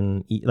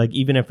 3,000, like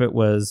even if it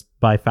was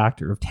by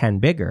factor of 10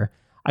 bigger,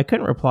 I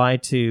couldn't reply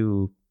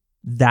to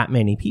that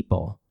many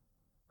people.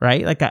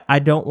 Right? Like I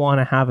don't want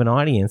to have an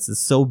audience that's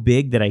so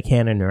big that I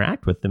can't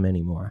interact with them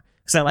anymore.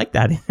 Because I like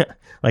that.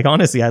 Like,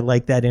 honestly, I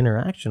like that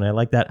interaction. I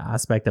like that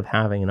aspect of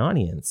having an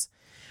audience.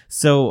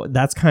 So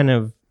that's kind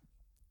of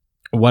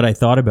what I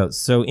thought about.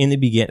 So in the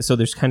beginning, so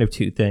there's kind of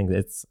two things.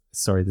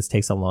 This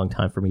takes a long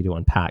time for me to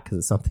unpack because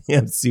it's something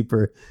I'm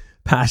super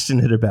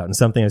passionate about and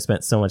something I've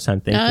spent so much time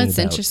thinking about. Oh, it's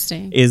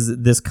interesting. Is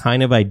this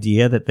kind of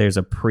idea that there's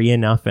a pre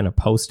enough and a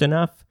post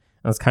enough.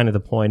 That's kind of the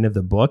point of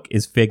the book,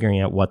 is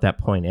figuring out what that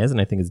point is. And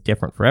I think it's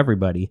different for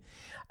everybody.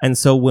 And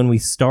so when we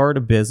start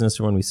a business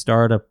or when we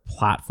start a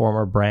platform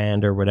or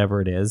brand or whatever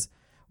it is,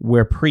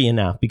 we're pre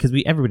enough because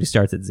everybody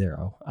starts at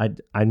zero.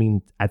 I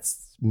mean,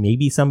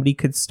 maybe somebody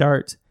could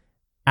start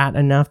at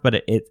enough,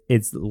 but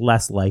it's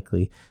less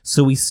likely.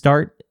 So we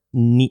start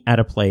at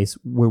a place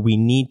where we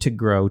need to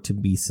grow to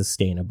be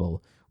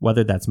sustainable,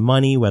 whether that's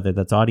money, whether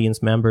that's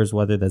audience members,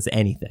 whether that's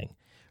anything.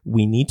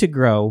 We need to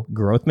grow.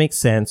 Growth makes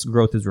sense.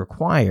 Growth is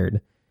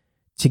required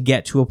to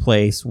get to a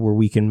place where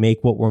we can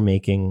make what we're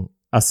making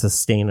a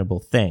sustainable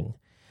thing.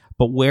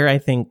 But where I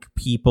think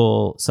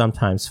people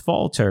sometimes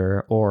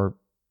falter, or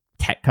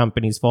tech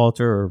companies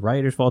falter, or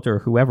writers falter, or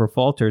whoever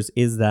falters,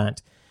 is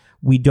that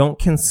we don't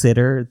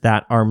consider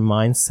that our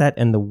mindset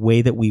and the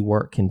way that we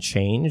work can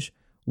change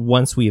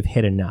once we have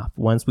hit enough,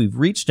 once we've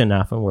reached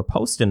enough and we're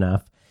post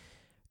enough.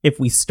 If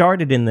we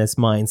started in this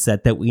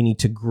mindset that we need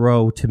to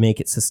grow to make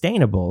it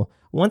sustainable,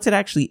 once it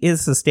actually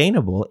is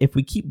sustainable, if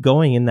we keep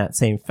going in that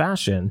same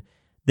fashion,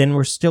 then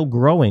we're still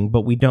growing,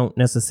 but we don't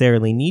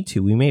necessarily need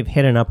to. We may have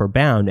hit an upper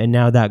bound, and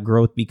now that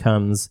growth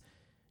becomes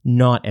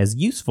not as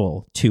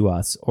useful to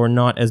us, or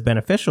not as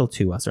beneficial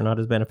to us, or not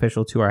as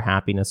beneficial to our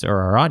happiness or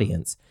our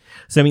audience.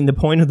 So, I mean, the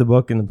point of the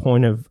book and the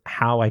point of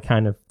how I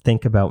kind of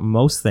think about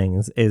most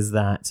things is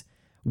that,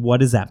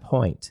 what is that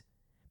point?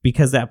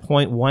 Because that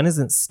point, one,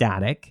 isn't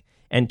static,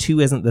 and two,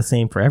 isn't the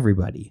same for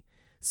everybody.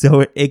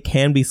 So it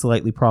can be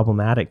slightly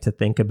problematic to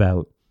think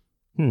about,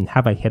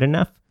 have I hit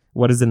enough?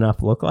 What does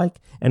enough look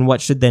like? And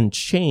what should then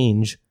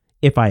change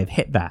if I have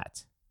hit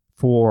that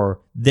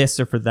for this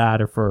or for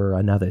that or for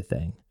another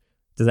thing?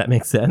 Does that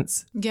make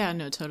sense? Yeah,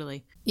 no,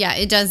 totally. Yeah,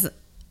 it does.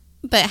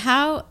 But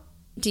how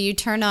do you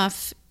turn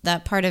off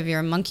that part of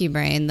your monkey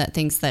brain that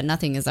thinks that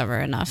nothing is ever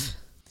enough?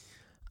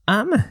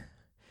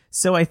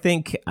 So I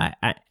think,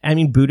 I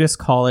mean, Buddhists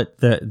call it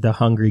the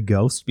hungry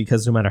ghost,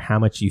 because no matter how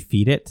much you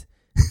feed it,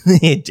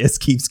 it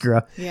just keeps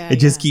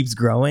keeps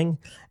growing.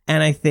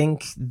 And I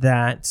think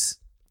that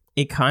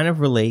it kind of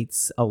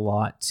relates a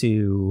lot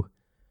to,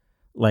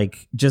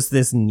 like, just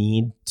this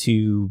need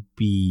to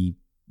be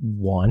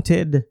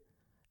wanted.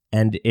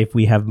 And if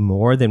we have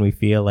more, then we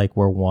feel like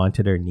we're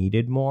wanted or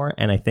needed more.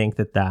 And I think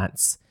that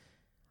that's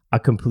a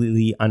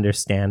completely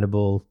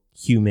understandable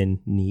human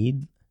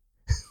need.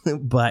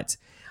 But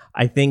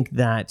I think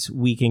that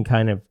we can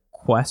kind of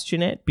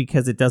question it,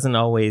 because it doesn't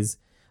always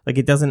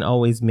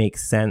make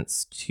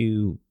sense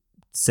to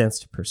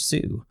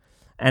pursue.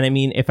 And I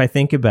mean, if I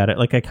think about it,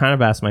 like, I kind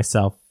of ask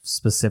myself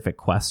specific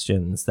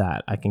questions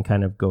that I can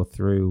kind of go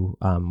through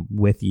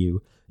with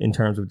you in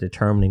terms of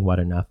determining what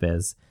enough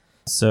is.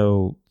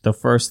 So the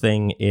first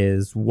thing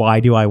is, why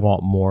do I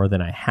want more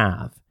than I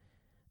have?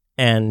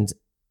 And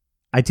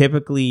I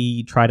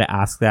typically try to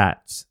ask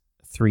that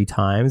 3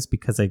 times,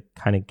 because I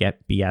kind of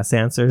get BS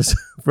answers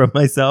from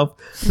myself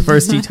the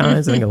first 2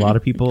 times. I think a lot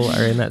of people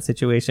are in that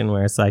situation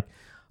where it's like,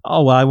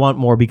 oh, well, I want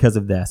more because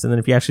of this. And then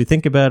if you actually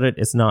think about it,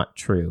 it's not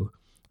true.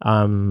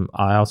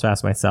 I also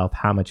ask myself,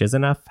 how much is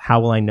enough?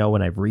 How will I know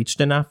when I've reached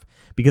enough?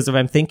 Because if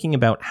I'm thinking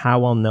about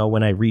how I'll know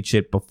when I reach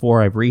it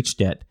before I've reached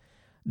it,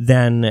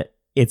 then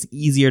it's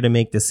easier to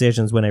make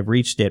decisions when I've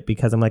reached it,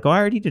 because I'm like, oh, I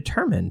already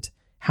determined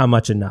how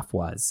much enough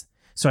was.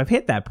 So I've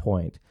hit that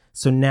point.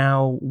 So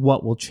now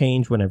what will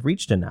change when I've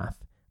reached enough?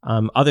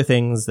 Other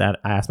things that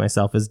I ask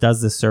myself is,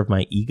 does this serve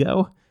my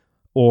ego,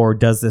 or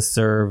does this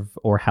serve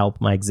or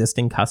help my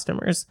existing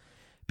customers?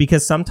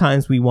 Because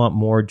sometimes we want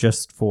more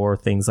just for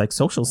things like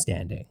social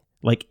standing.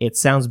 Like, it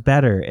sounds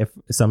better if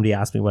somebody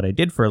asks me what I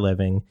did for a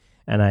living,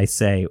 and I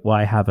say, well,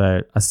 I have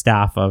a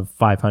staff of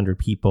 500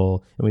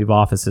 people, and we have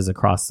offices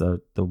across the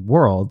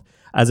world,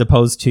 as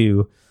opposed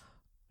to,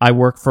 I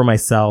work for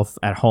myself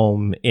at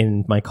home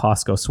in my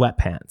Costco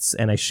sweatpants,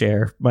 and I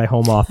share my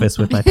home office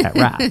with my pet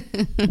rat,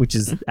 which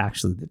is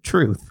actually the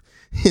truth.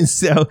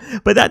 So,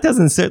 but that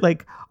doesn't say,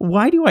 like,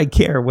 why do I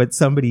care what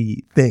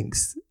somebody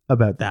thinks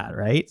about that,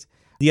 right?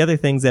 The other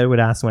things that I would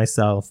ask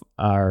myself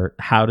are,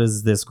 how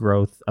does this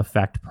growth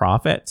affect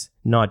profit,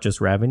 not just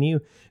revenue?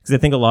 Because I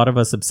think a lot of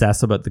us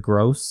obsess about the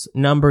gross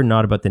number,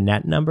 not about the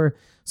net number.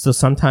 So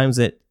sometimes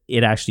it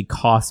actually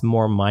costs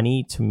more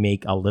money to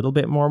make a little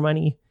bit more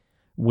money,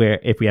 where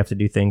if we have to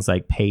do things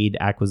like paid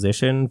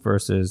acquisition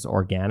versus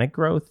organic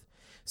growth.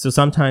 So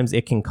sometimes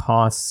it can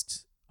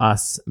cost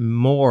us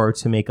more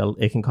to make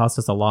it can cost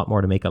us a lot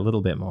more to make a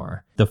little bit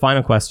more. The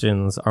final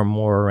questions are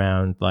more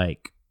around,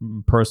 like,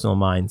 personal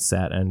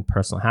mindset and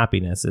personal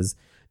happiness. Is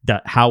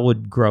that, how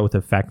would growth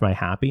affect my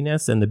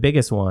happiness? And the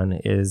biggest one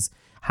is,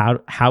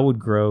 how would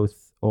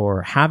growth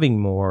or having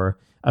more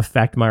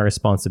affect my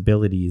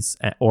responsibilities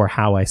or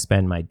how I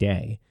spend my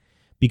day?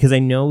 Because I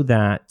know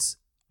that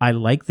I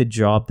like the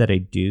job that I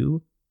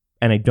do,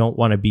 and I don't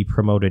want to be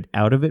promoted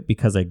out of it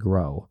because I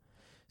grow.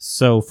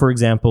 So, for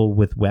example,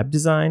 with web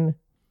design,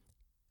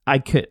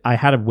 I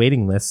had a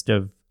waiting list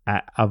of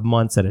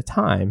months at a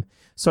time.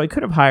 So I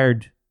could have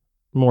hired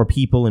more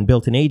people and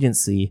built an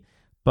agency,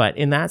 but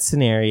in that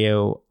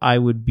scenario, I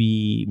would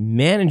be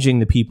managing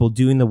the people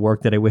doing the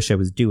work that I wish I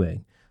was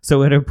doing.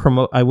 So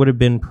I would have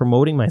been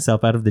promoting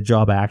myself out of the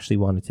job I actually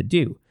wanted to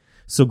do.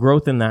 So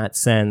growth in that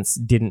sense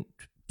didn't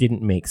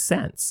make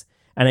sense.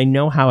 And I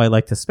know how I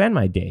like to spend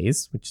my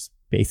days, which is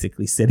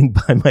basically sitting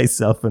by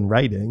myself and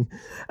writing.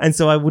 And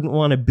so I wouldn't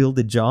want to build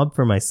a job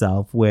for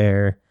myself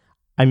where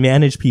I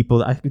manage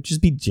people. I could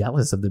just be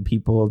jealous of the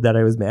people that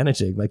I was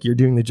managing. Like, you're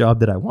doing the job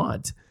that I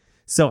want.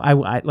 So I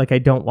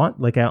don't want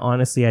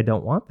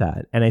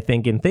that. And I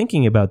think in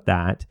thinking about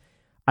that,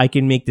 I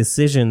can make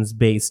decisions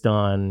based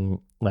on,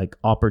 like,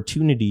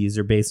 opportunities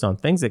or based on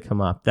things that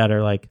come up that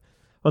are like,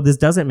 well, this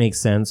doesn't make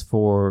sense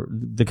for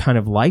the kind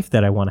of life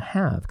that I want to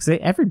have. Because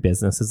every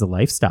business is a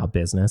lifestyle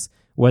business,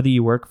 whether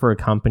you work for a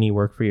company,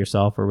 work for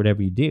yourself, or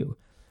whatever you do.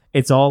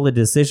 It's all a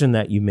decision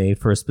that you made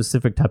for a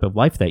specific type of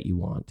life that you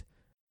want.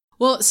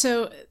 Well,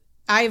 so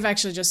I've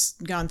actually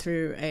just gone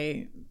through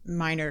a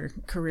minor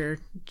career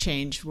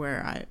change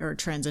or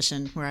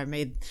transition where I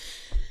made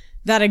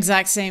that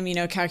exact same,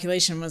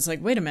 calculation. Was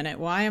like, wait a minute,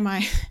 why am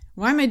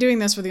I doing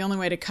this where the only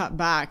way to cut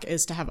back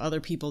is to have other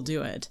people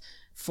do it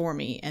for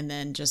me and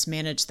then just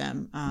manage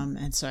them.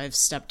 And so I've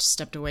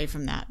stepped away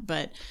from that.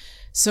 But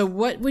so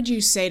what would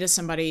you say to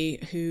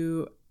somebody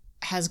who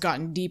has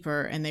gotten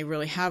deeper and they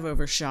really have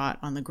overshot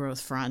on the growth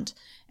front,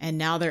 and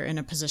now they're in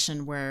a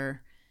position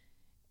where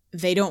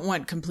they don't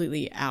want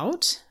completely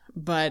out,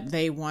 but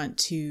they want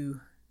to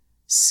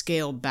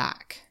scale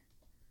back?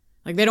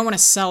 Like, they don't want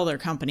to sell their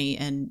company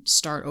and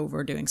start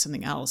over doing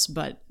something else,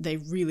 but they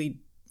really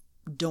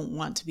don't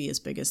want to be as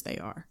big as they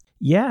are.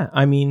 Yeah,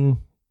 I mean,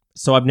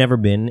 so I've never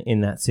been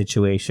in that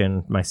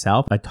situation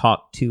myself. I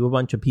talked to a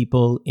bunch of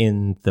people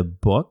in the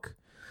book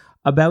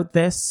about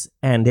this,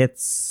 and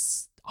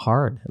it's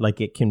hard.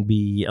 Like, it can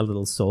be a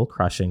little soul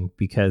crushing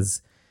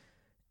because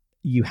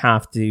you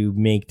have to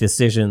make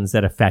decisions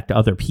that affect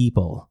other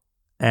people,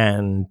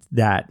 and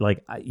that,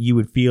 like, you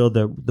would feel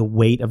the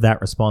weight of that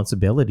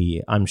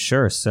responsibility, I'm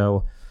sure.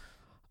 So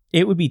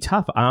it would be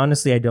tough. I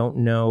don't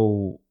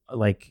know,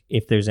 like,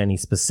 if there's any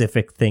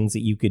specific things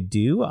that you could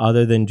do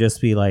other than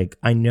just be like,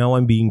 I know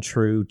I'm being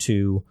true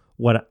to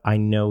what I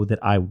know that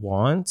I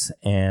want,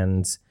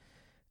 and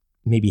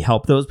maybe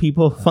help those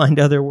people find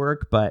other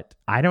work. But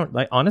I don't,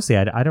 like, honestly,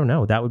 I don't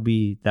know. That would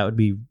be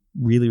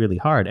really, really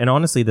hard. And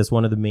honestly, that's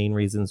one of the main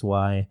reasons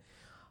why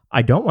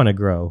I don't want to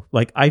grow.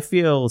 Like, I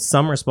feel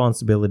some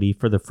responsibility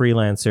for the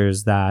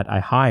freelancers that I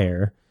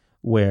hire,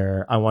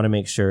 where I want to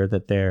make sure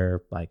that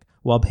they're, like,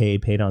 well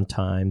paid on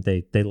time.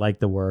 They like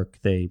the work.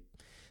 They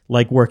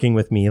like working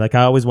with me. Like,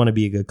 I always want to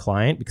be a good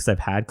client because I've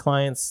had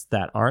clients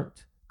that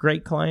aren't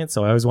great clients.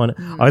 So I always want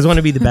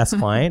to be the best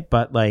client.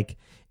 But, like,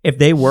 if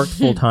they worked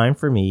full time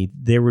for me,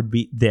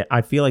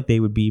 I feel like they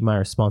would be my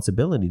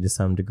responsibility to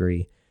some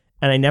degree.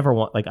 And I never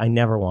want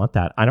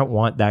that. I don't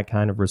want that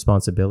kind of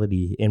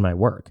responsibility in my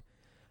work.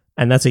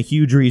 And that's a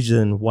huge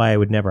reason why I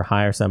would never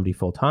hire somebody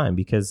full time,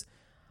 because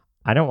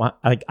I don't want,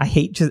 like, I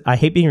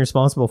hate being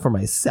responsible for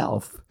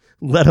myself,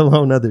 let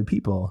alone other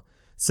people.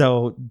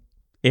 So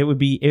it would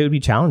be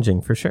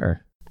challenging for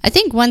sure. I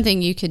think one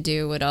thing you could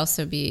do would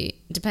also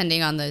be,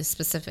 depending on the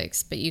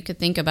specifics, but you could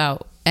think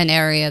about an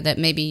area that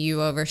maybe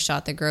you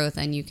overshot the growth,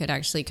 and you could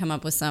actually come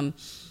up with some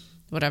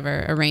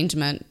whatever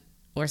arrangement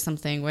or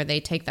something where they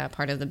take that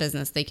part of the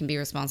business. They can be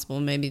responsible.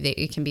 Maybe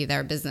it can be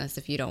their business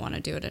if you don't want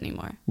to do it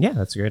anymore. Yeah,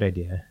 that's a great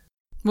idea.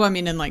 Well, I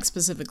mean, and, like,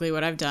 specifically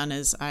what I've done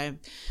is I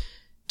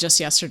just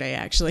yesterday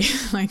actually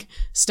like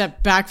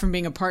stepped back from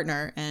being a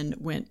partner and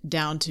went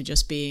down to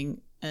just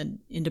being an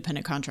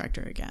independent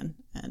contractor again.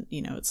 And,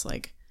 it's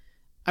like,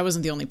 I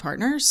wasn't the only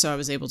partner, so I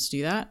was able to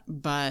do that.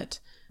 But,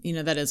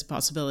 that is a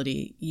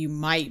possibility. You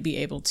might be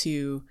able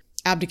to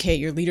abdicate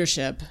your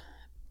leadership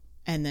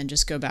and then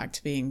just go back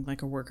to being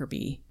like a worker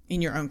bee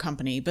in your own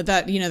company. But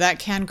that, that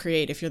can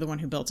create, if you're the one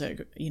who built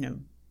it,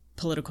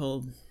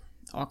 political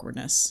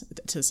awkwardness,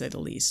 to say the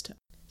least.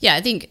 Yeah,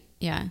 I think,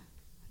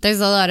 there's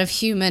a lot of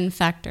human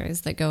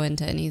factors that go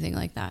into anything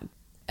like that.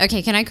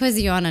 Okay, can I quiz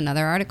you on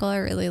another article I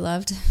really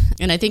loved?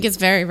 And I think it's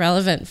very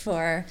relevant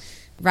for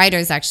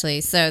writers,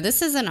 actually. So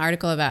this is an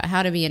article about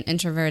how to be an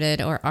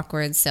introverted or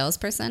awkward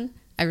salesperson.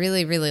 I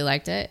really, really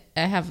liked it.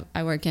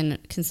 I work in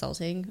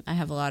consulting. I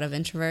have a lot of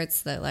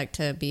introverts that like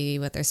to be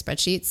with their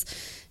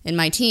spreadsheets in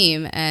my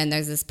team. And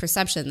there's this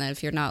perception that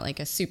if you're not like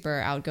a super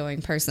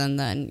outgoing person,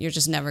 then you're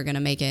just never going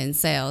to make it in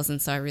sales.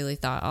 And so I really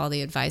thought all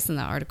the advice in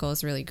the article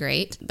is really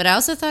great. But I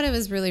also thought it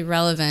was really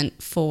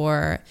relevant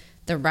for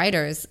the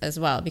writers as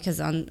well,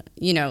 because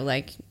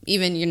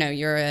even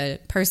you're a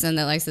person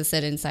that likes to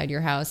sit inside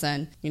your house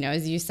and,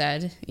 as you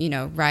said,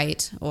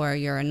 write, or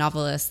you're a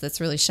novelist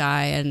that's really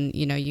shy and,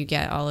 you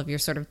get all of your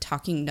sort of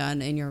talking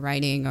done in your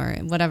writing or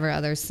whatever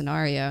other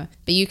scenario,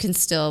 but you can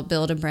still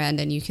build a brand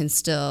and you can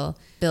still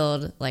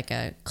build like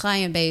a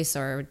client base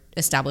or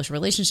establish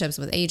relationships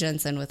with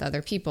agents and with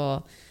other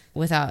people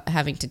without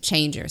having to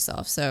change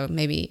yourself. So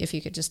maybe if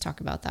you could just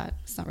talk about that.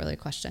 It's not really a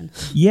question.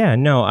 Yeah,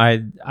 no,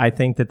 I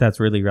think that that's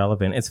really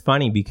relevant. It's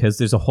funny because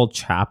there's a whole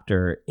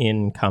chapter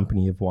in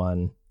Company of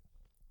One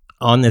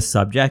on this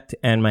subject.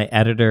 And my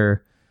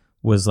editor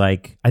was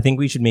like, I think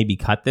we should maybe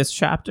cut this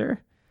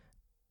chapter,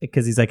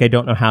 because he's like, I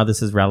don't know how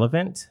this is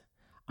relevant.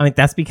 I'm like,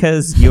 that's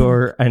because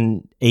you're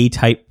an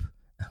A-type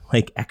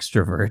like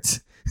extrovert.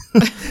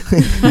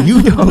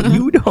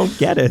 you don't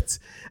get it.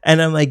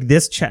 And I'm like,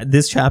 this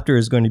chapter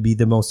is going to be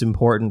the most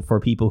important for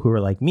people who are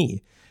like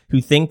me,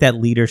 who think that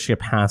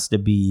leadership has to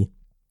be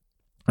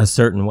a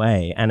certain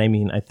way. And I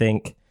mean, I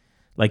think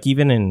like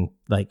even in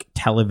like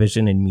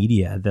television and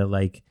media, the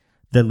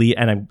lead,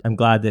 and I'm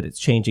glad that it's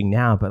changing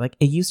now, but like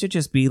it used to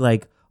just be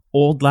like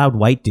old loud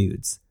white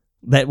dudes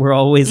that were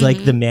always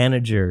like the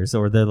managers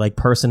or the like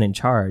person in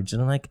charge.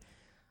 And I'm like,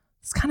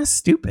 it's kind of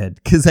stupid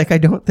because like I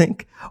don't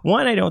think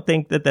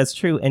that that's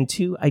true, and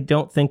two, I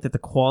don't think that the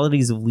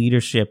qualities of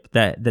leadership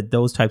that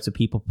those types of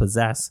people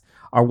possess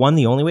are, one,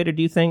 the only way to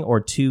do thing, or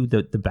two,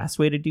 the best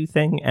way to do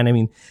thing. And I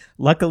mean,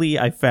 luckily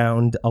I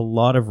found a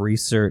lot of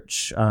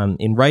research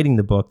in writing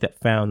the book that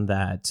found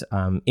that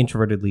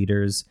introverted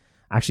leaders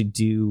actually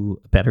do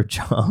a better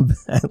job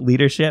at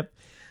leadership,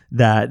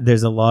 that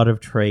there's a lot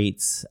of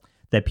traits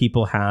that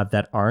people have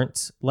that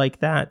aren't like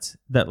that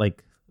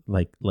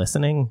like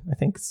listening, I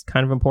think, is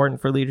kind of important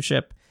for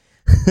leadership.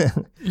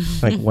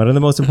 Like one of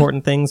the most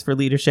important things for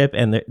leadership.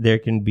 And there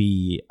can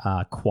be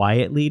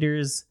quiet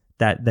leaders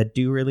that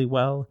do really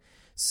well.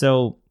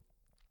 So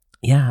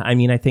yeah, I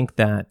mean, I think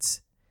that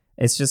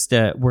it's just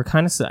we're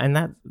kind of, and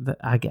that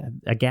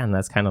again,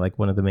 that's kind of like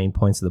one of the main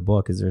points of the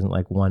book, is there isn't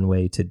like one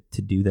way to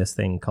do this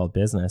thing called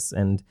business.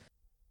 And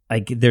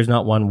like, there's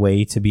not one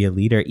way to be a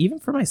leader. Even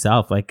for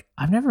myself, like,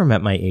 I've never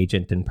met my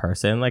agent in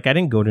person. Like, I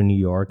didn't go to New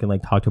York and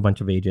like talk to a bunch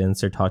of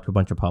agents or talk to a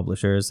bunch of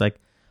publishers. Like,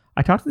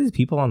 I talked to these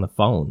people on the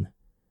phone,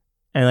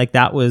 and like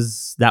that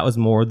was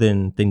more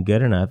than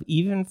good enough.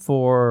 Even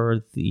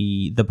for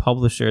the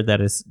publisher that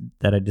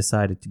I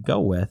decided to go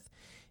with,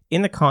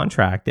 in the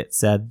contract it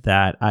said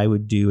that I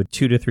would do a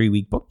 2 to 3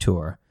 week book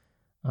tour.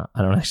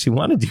 I don't actually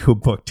want to do a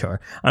book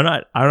tour. I'm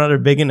not a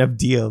big enough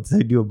deal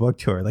to do a book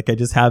tour. Like, I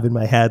just have in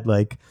my head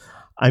like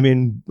I'm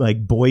in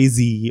like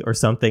Boise or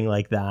something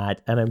like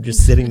that, and I'm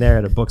just sitting there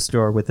at a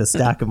bookstore with a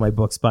stack of my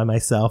books by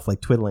myself,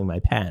 like twiddling my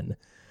pen.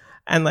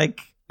 And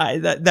like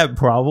that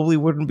probably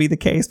wouldn't be the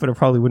case, but it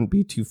probably wouldn't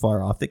be too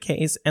far off the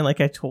case. And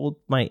like I told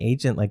my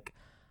agent, like,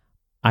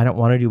 I don't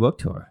want to do book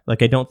tour.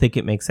 Like, I don't think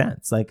it makes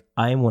sense. Like,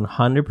 I am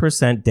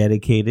 100%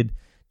 dedicated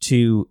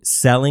to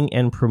selling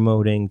and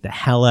promoting the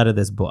hell out of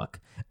this book.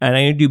 And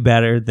I'm going to do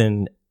better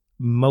than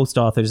most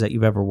authors that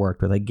you've ever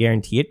worked with. I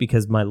guarantee it,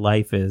 because my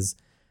life is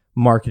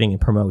marketing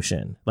and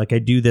promotion. Like, I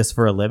do this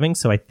for a living,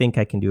 so I think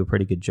I can do a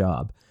pretty good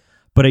job.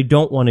 But I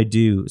don't want to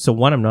do, so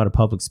one, I'm not a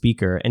public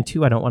speaker, and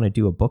two, I don't want to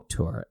do a book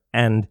tour.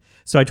 And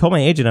so I told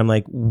my agent, I'm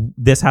like,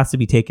 this has to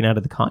be taken out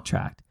of the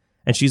contract.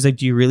 And she's like,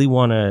 do you really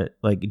want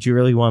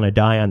to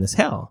die on this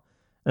hill?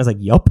 And I was like,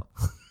 yup.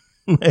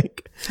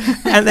 Like,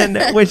 and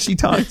then when she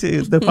talked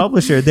to the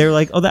publisher, they were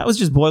like, oh, that was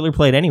just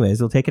boilerplate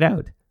anyways, we'll take it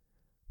out.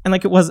 And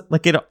like, it was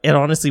like, it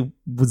honestly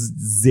was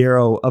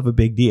zero of a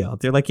big deal.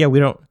 They're like, yeah, we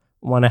don't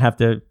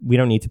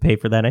need to pay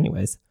for that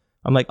anyways.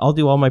 I'm like, I'll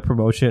do all my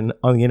promotion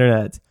on the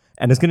internet,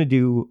 and it's going to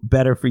do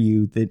better for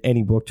you than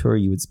any book tour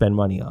you would spend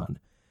money on.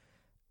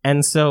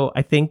 And so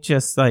I think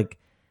just like,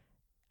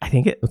 I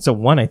think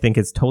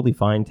it's totally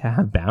fine to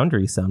have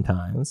boundaries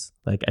sometimes.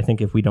 Like, I think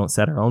if we don't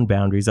set our own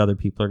boundaries, other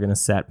people are going to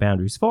set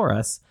boundaries for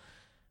us.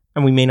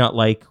 And we may not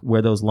like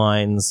where those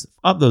lines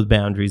of those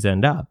boundaries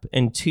end up.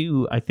 And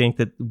two, I think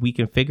that we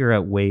can figure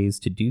out ways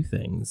to do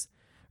things.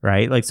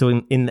 Right? Like, so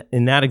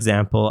in that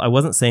example, I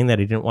wasn't saying that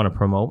I didn't want to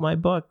promote my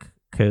book,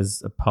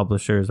 because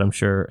publishers, I'm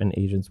sure, and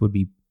agents would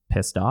be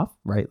pissed off,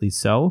 rightly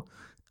so,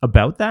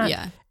 about that.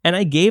 Yeah. And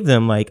I gave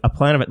them like a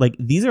plan of it. Like,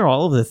 these are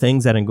all of the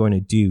things that I'm going to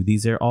do.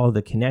 These are all of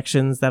the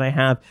connections that I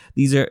have.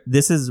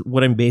 This is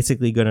what I'm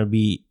basically going to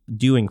be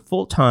doing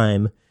full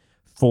time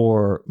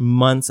for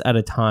months at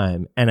a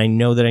time. And I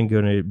know that I'm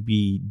going to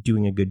be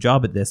doing a good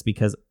job at this,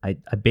 because I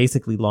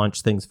basically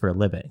launch things for a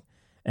living.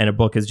 And a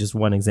book is just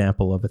one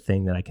example of a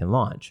thing that I can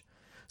launch.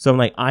 So I'm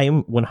like, I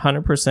am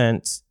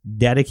 100%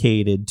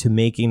 dedicated to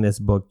making this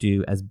book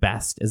do as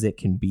best as it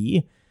can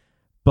be.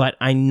 But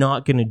I'm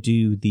not going to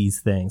do these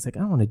things. Like,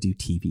 I don't want to do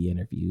TV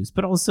interviews,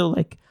 but also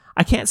like,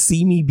 I can't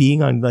see me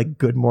being on like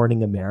Good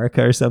Morning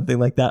America or something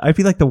like that. I'd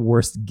be like the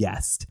worst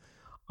guest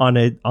on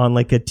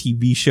like a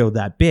TV show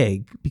that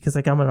big, because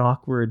like I'm an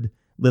awkward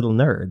little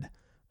nerd.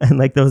 And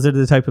like, those are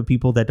the type of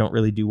people that don't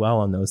really do well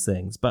on those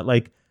things. But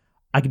like,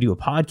 I could do a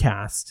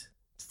podcast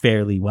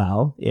fairly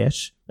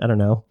well-ish. I don't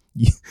know.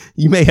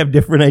 You may have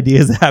different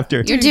ideas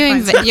after. You're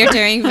doing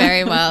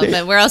very well,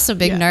 but we're also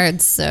big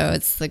nerds, so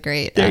it's the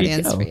great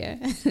audience for you.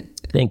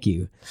 Thank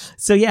you.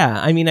 So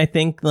yeah, I mean, I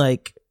think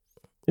like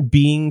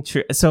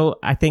so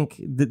I think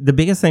the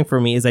biggest thing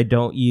for me is I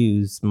don't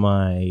use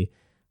my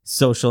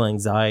social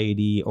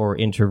anxiety or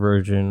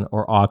introversion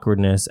or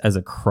awkwardness as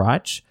a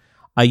crutch.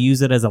 I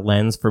use it as a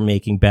lens for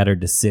making better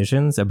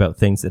decisions about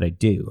things that I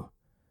do.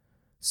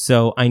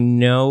 So I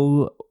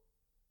know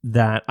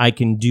that I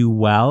can do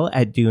well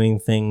at doing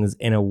things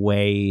in a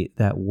way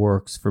that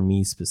works for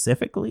me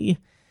specifically.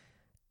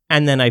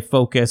 And then I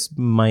focus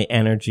my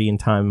energy and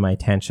time, my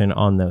attention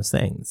on those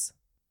things.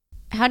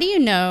 How do you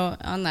know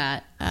on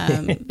that?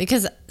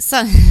 Because,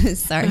 sorry,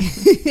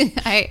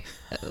 I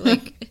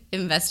like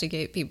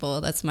investigate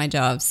people. That's my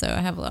job. So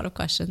I have a lot of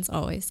questions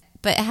always.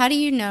 But how do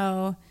you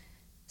know?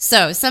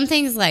 So some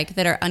things like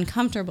that are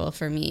uncomfortable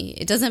for me,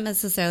 it doesn't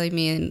necessarily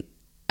mean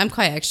I'm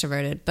quite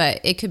extroverted, but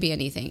it could be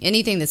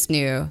anything that's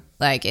new.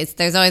 Like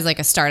there's always like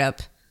a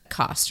startup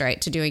cost, right,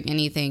 to doing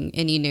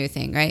any new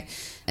thing, right?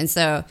 And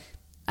so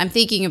I'm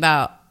thinking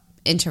about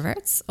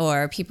introverts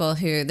or people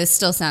who, this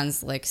still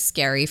sounds like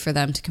scary for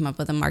them to come up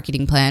with a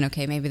marketing plan.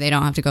 Okay, maybe they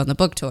don't have to go on the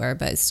book tour,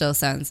 but it still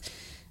sounds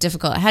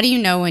difficult. How do you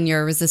know when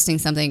you're resisting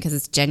something because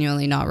it's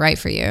genuinely not right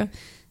for you?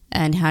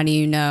 And how do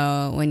you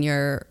know when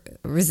you're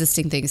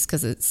resisting things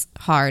because it's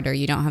hard or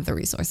you don't have the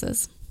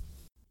resources?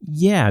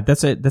 Yeah,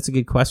 that's a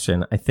good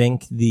question. I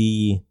think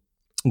the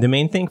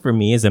main thing for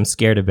me is I'm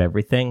scared of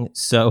everything.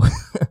 So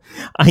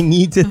I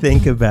need to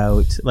think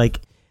about,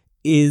 like,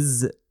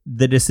 is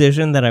the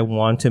decision that I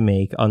want to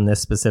make on this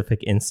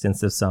specific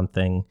instance of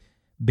something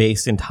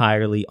based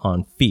entirely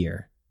on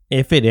fear?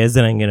 If it is,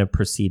 then I'm going to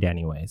proceed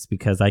anyways,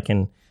 because I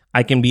can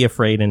be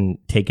afraid and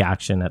take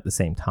action at the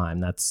same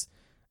time.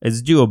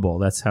 It's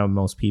doable. That's how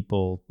most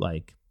people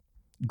like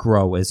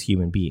grow as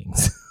human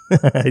beings,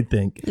 I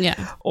think.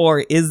 Yeah.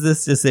 Or is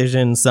this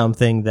decision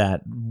something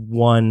that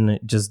one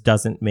just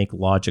doesn't make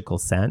logical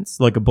sense?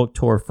 Like a book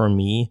tour for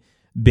me,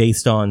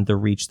 based on the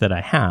reach that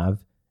I have,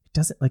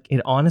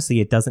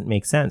 it doesn't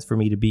make sense for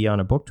me to be on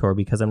a book tour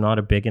because I'm not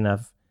a big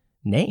enough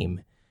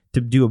name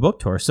to do a book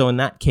tour. So in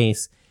that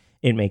case,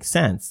 it makes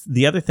sense.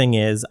 The other thing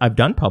is I've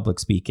done public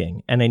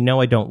speaking and I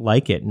know I don't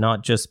like it,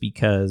 not just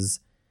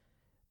because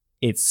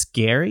it's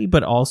scary,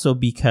 but also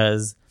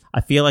because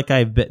I feel like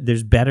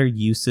there's better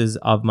uses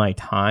of my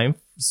time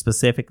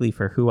specifically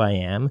for who I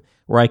am,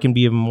 where I can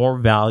be of more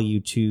value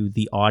to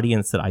the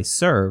audience that I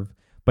serve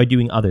by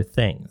doing other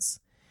things.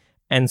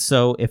 And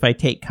so if I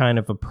take kind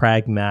of a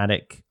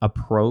pragmatic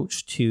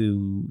approach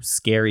to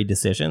scary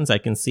decisions, I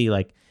can see,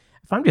 like,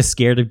 if I'm just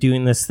scared of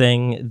doing this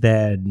thing,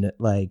 then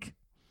like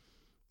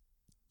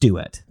do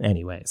it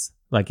anyways.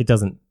 Like it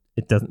doesn't,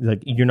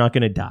 like, you're not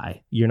going to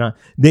die. You're not,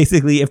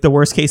 basically, if the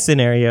worst case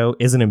scenario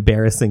is an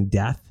embarrassing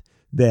death,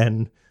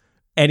 then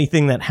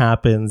anything that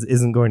happens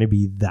isn't going to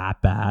be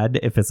that bad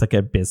if it's like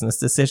a business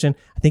decision.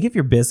 I think if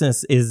your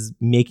business is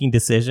making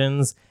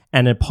decisions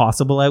and a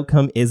possible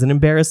outcome is an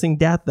embarrassing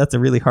death, that's a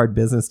really hard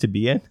business to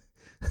be in.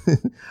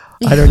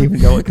 I don't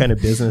even know what kind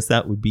of business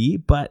that would be.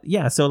 But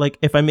yeah, so like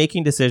if I'm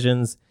making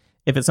decisions,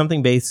 if it's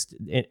something based,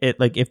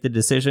 like if the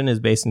decision is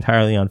based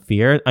entirely on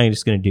fear, I'm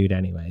just going to do it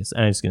anyways.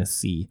 And I'm just going to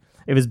see.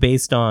 If it's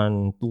based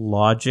on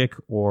logic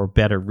or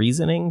better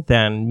reasoning,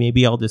 then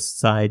maybe I'll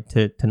decide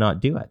to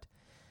not do it.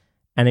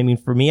 And I mean,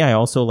 for me, I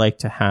also like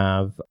to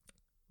have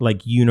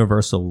like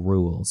universal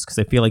rules, because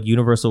I feel like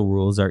universal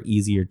rules are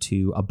easier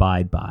to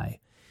abide by.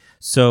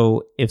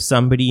 So if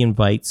somebody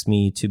invites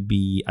me to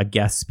be a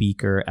guest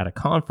speaker at a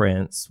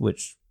conference,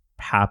 which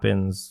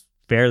happens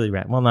fairly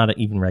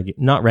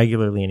not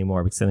regularly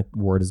anymore, because the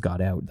word has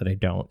got out that I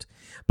don't.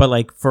 But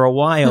like for a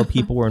while,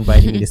 people were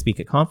inviting me to speak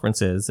at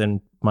conferences,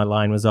 and my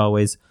line was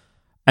always,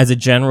 as a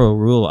general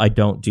rule, I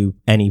don't do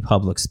any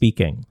public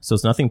speaking. So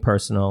it's nothing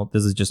personal.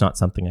 This is just not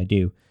something I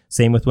do.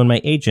 Same with when my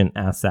agent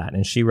asked that,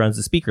 and she runs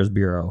the speakers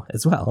bureau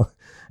as well.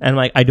 And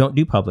like, I don't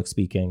do public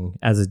speaking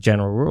as a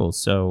general rule.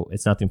 So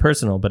it's nothing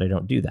personal, but I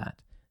don't do that.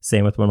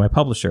 Same with when my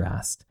publisher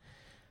asked.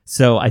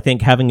 So I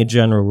think having a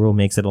general rule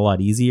makes it a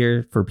lot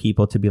easier for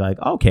people to be like,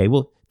 okay,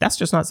 well, that's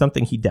just not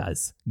something he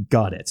does.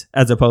 Got it.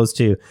 As opposed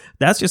to,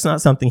 that's just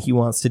not something he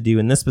wants to do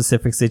in this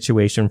specific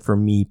situation for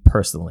me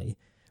personally,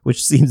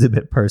 which seems a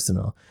bit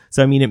personal.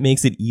 So, I mean, it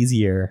makes it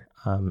easier,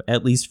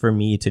 at least for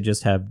me, to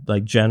just have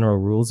like general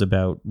rules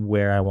about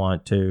where I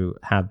want to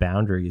have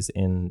boundaries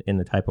in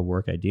the type of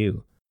work I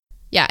do.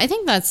 Yeah, I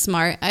think that's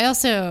smart. I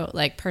also,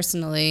 like,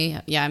 personally,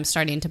 I'm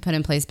starting to put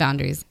in place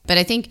boundaries. But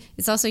I think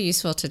it's also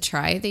useful to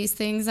try these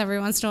things every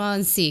once in a while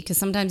and see, because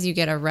sometimes you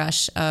get a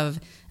rush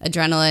of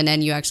adrenaline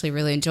and you actually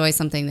really enjoy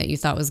something that you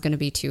thought was going to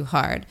be too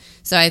hard.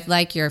 So I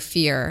like your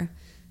fear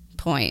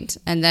point.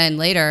 And then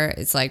later,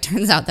 it's like,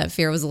 turns out that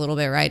fear was a little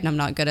bit right and I'm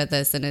not good at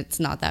this and it's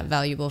not that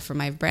valuable for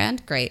my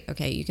brand. Great.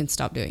 Okay, you can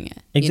stop doing it.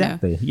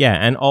 Exactly. You know? Yeah,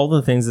 and all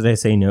the things that I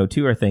say no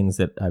to are things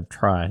that I've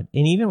tried.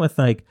 And even with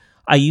like,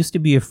 I used to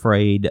be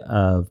afraid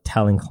of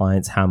telling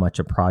clients how much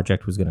a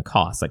project was going to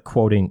cost, like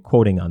quoting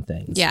on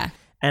things. Yeah.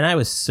 And I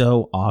was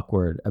so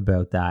awkward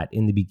about that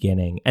in the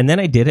beginning. And then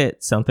I did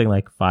it something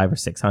like 500 or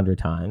 600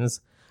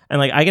 times. And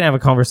like, I can have a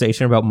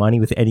conversation about money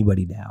with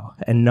anybody now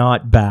and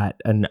not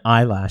bat an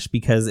eyelash,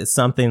 because it's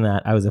something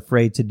that I was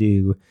afraid to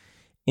do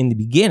in the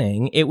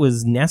beginning. It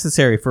was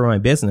necessary for my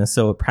business.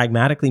 So it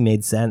pragmatically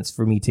made sense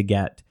for me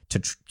to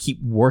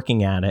keep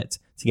working at it,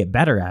 to get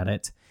better at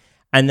it.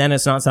 And then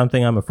it's not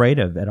something I'm afraid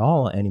of at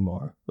all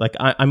anymore. Like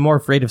I'm more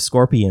afraid of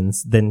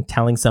scorpions than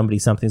telling somebody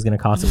something's going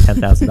to cost them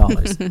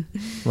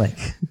 $10,000. Like,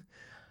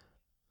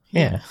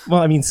 yeah.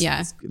 Well, I mean,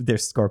 they're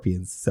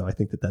scorpions, so I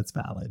think that's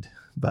valid.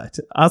 But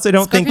I also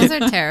don't think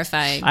scorpions are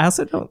terrifying. I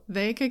also don't.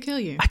 They could kill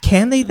you.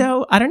 Can they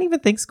though? I don't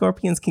even think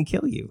scorpions can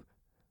kill you.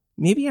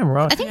 Maybe I'm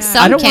wrong. I think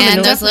some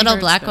can. Those little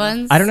black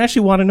ones. I don't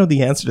actually want to know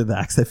the answer to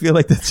that, because I feel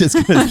like that's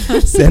just going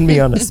to send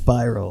me on a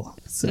spiral.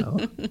 So.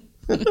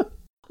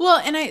 Well,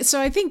 and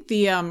I think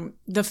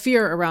the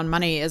fear around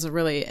money is a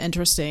really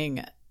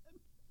interesting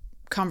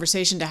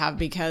conversation to have,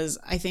 because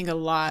I think a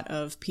lot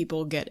of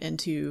people get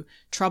into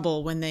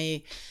trouble when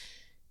they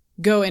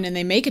go in and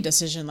they make a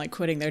decision like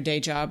quitting their day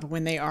job,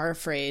 when they are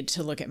afraid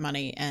to look at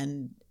money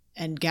and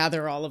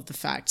gather all of the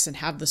facts and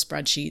have the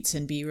spreadsheets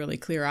and be really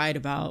clear-eyed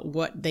about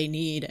what they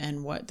need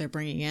and what they're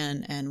bringing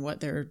in and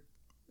what they're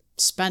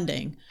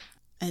spending.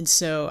 And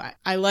so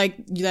I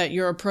like that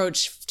your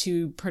approach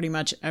to pretty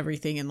much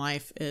everything in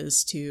life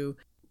is to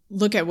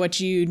look at what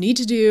you need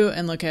to do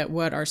and look at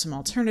what are some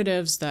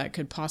alternatives that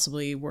could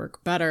possibly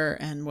work better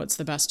and what's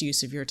the best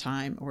use of your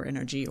time or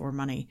energy or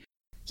money.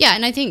 Yeah,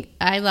 and I think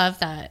I love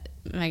that,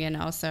 Megan.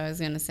 Also, I was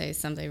going to say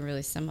something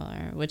really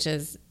similar, which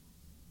is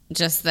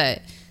just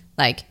that,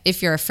 like,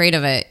 if you're afraid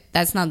of it,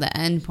 that's not the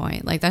end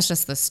point. Like, that's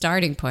just the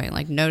starting point.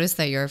 Like, notice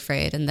that you're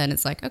afraid, and then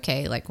it's like,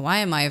 okay, like, why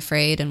am I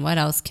afraid, and what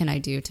else can I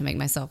do to make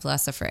myself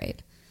less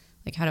afraid?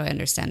 Like, how do I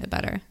understand it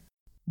better?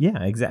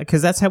 Yeah, exactly.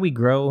 Because that's how we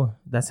grow.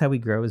 That's how we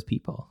grow as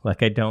people.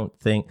 Like, I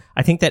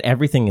think that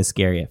everything is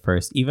scary at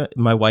first. Even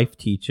my wife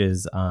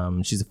teaches,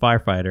 she's a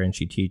firefighter and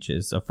she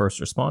teaches a first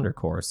responder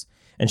course.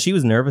 And she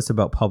was nervous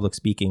about public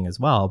speaking as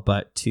well.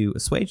 But to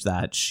assuage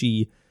that,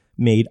 she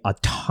made a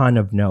ton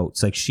of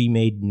notes. Like, she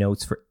made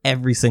notes for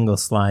every single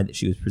slide that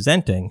she was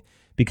presenting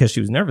because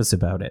she was nervous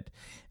about it.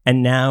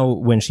 And now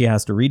when she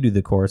has to redo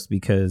the course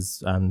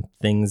because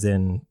things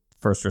in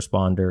first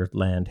responder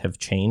land have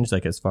changed,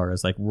 like as far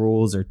as like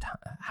rules or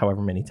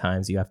however many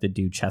times you have to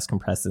do chest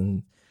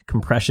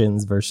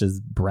compressions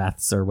versus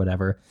breaths or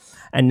whatever.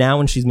 And now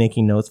when she's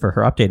making notes for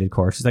her updated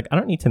course, she's like, I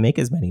don't need to make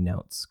as many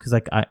notes because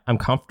like I'm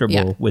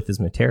comfortable with this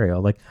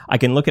material. Like, I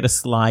can look at a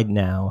slide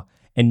now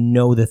and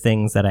know the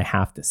things that I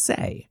have to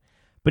say.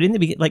 But in the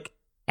beginning, like,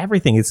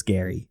 everything is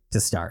scary to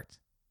start,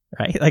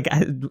 right? Like,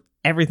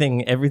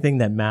 everything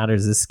that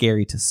matters is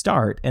scary to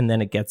start, and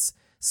then it gets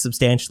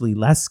substantially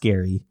less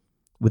scary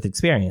with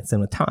experience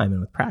and with time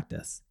and with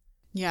practice.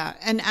 Yeah.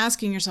 And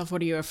asking yourself,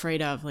 what are you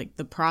afraid of? Like,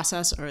 the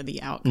process or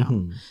the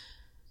outcome?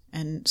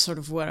 And sort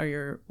of what are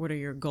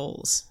your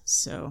goals?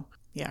 So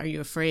yeah, are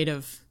you afraid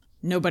of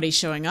nobody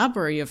showing up,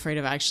 or are you afraid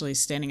of actually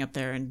standing up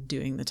there and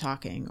doing the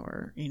talking,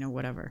 or, you know,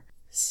 whatever?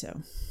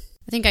 So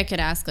I think I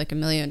could ask like a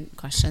million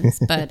questions,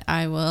 but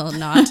I will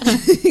not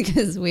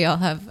because we all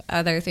have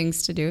other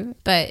things to do.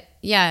 But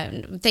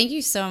yeah, thank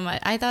you so much.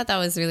 I thought that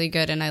was really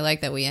good. And I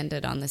like that we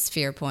ended on this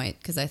fear point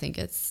because I think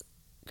it's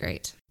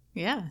great.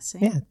 Yeah,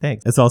 same. Yeah,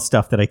 thanks. It's all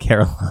stuff that I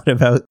care a lot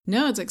about.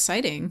 No, it's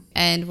exciting.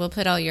 And we'll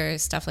put all your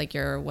stuff, like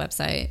your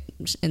website,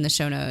 in the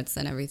show notes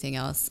and everything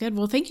else. Good.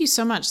 Well, thank you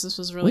so much. This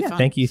was really fun.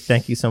 Thank you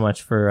so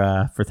much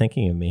for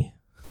thinking of me.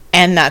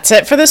 And that's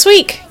it for this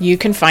week. You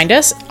can find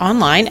us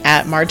online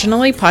at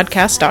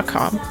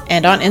marginallypodcast.com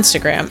and on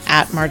Instagram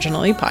at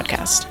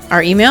marginallypodcast.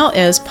 Our email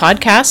is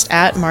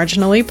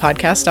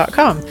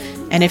podcast@marginallypodcast.com.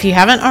 And if you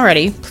haven't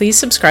already, please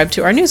subscribe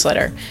to our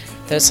newsletter.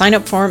 The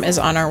sign-up form is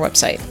on our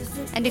website.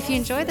 And if you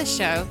enjoy the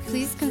show,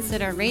 please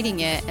consider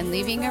rating it and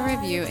leaving a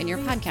review in your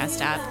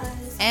podcast app,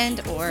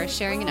 and or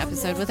sharing an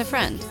episode with a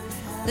friend.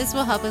 This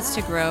will help us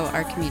to grow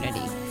our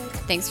community.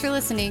 Thanks for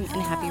listening,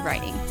 and happy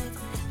writing.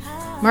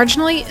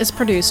 Marginally is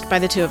produced by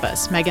the two of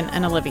us, Megan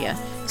and Olivia,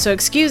 so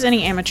excuse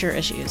any amateur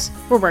issues.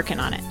 We're working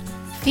on it.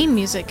 Theme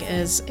music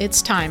is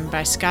It's Time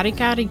by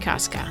Skarika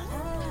Rikaska.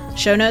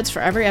 Show notes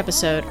for every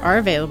episode are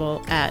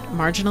available at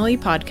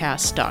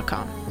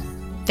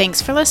marginallypodcast.com.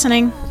 Thanks for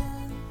listening.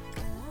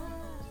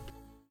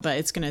 But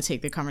it's going to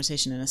take the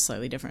conversation in a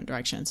slightly different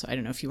direction, so I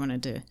don't know if you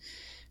wanted to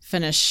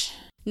finish.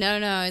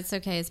 No, it's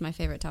okay. It's my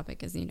favorite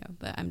topic, as you know,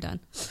 but I'm done.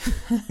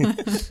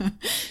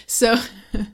 So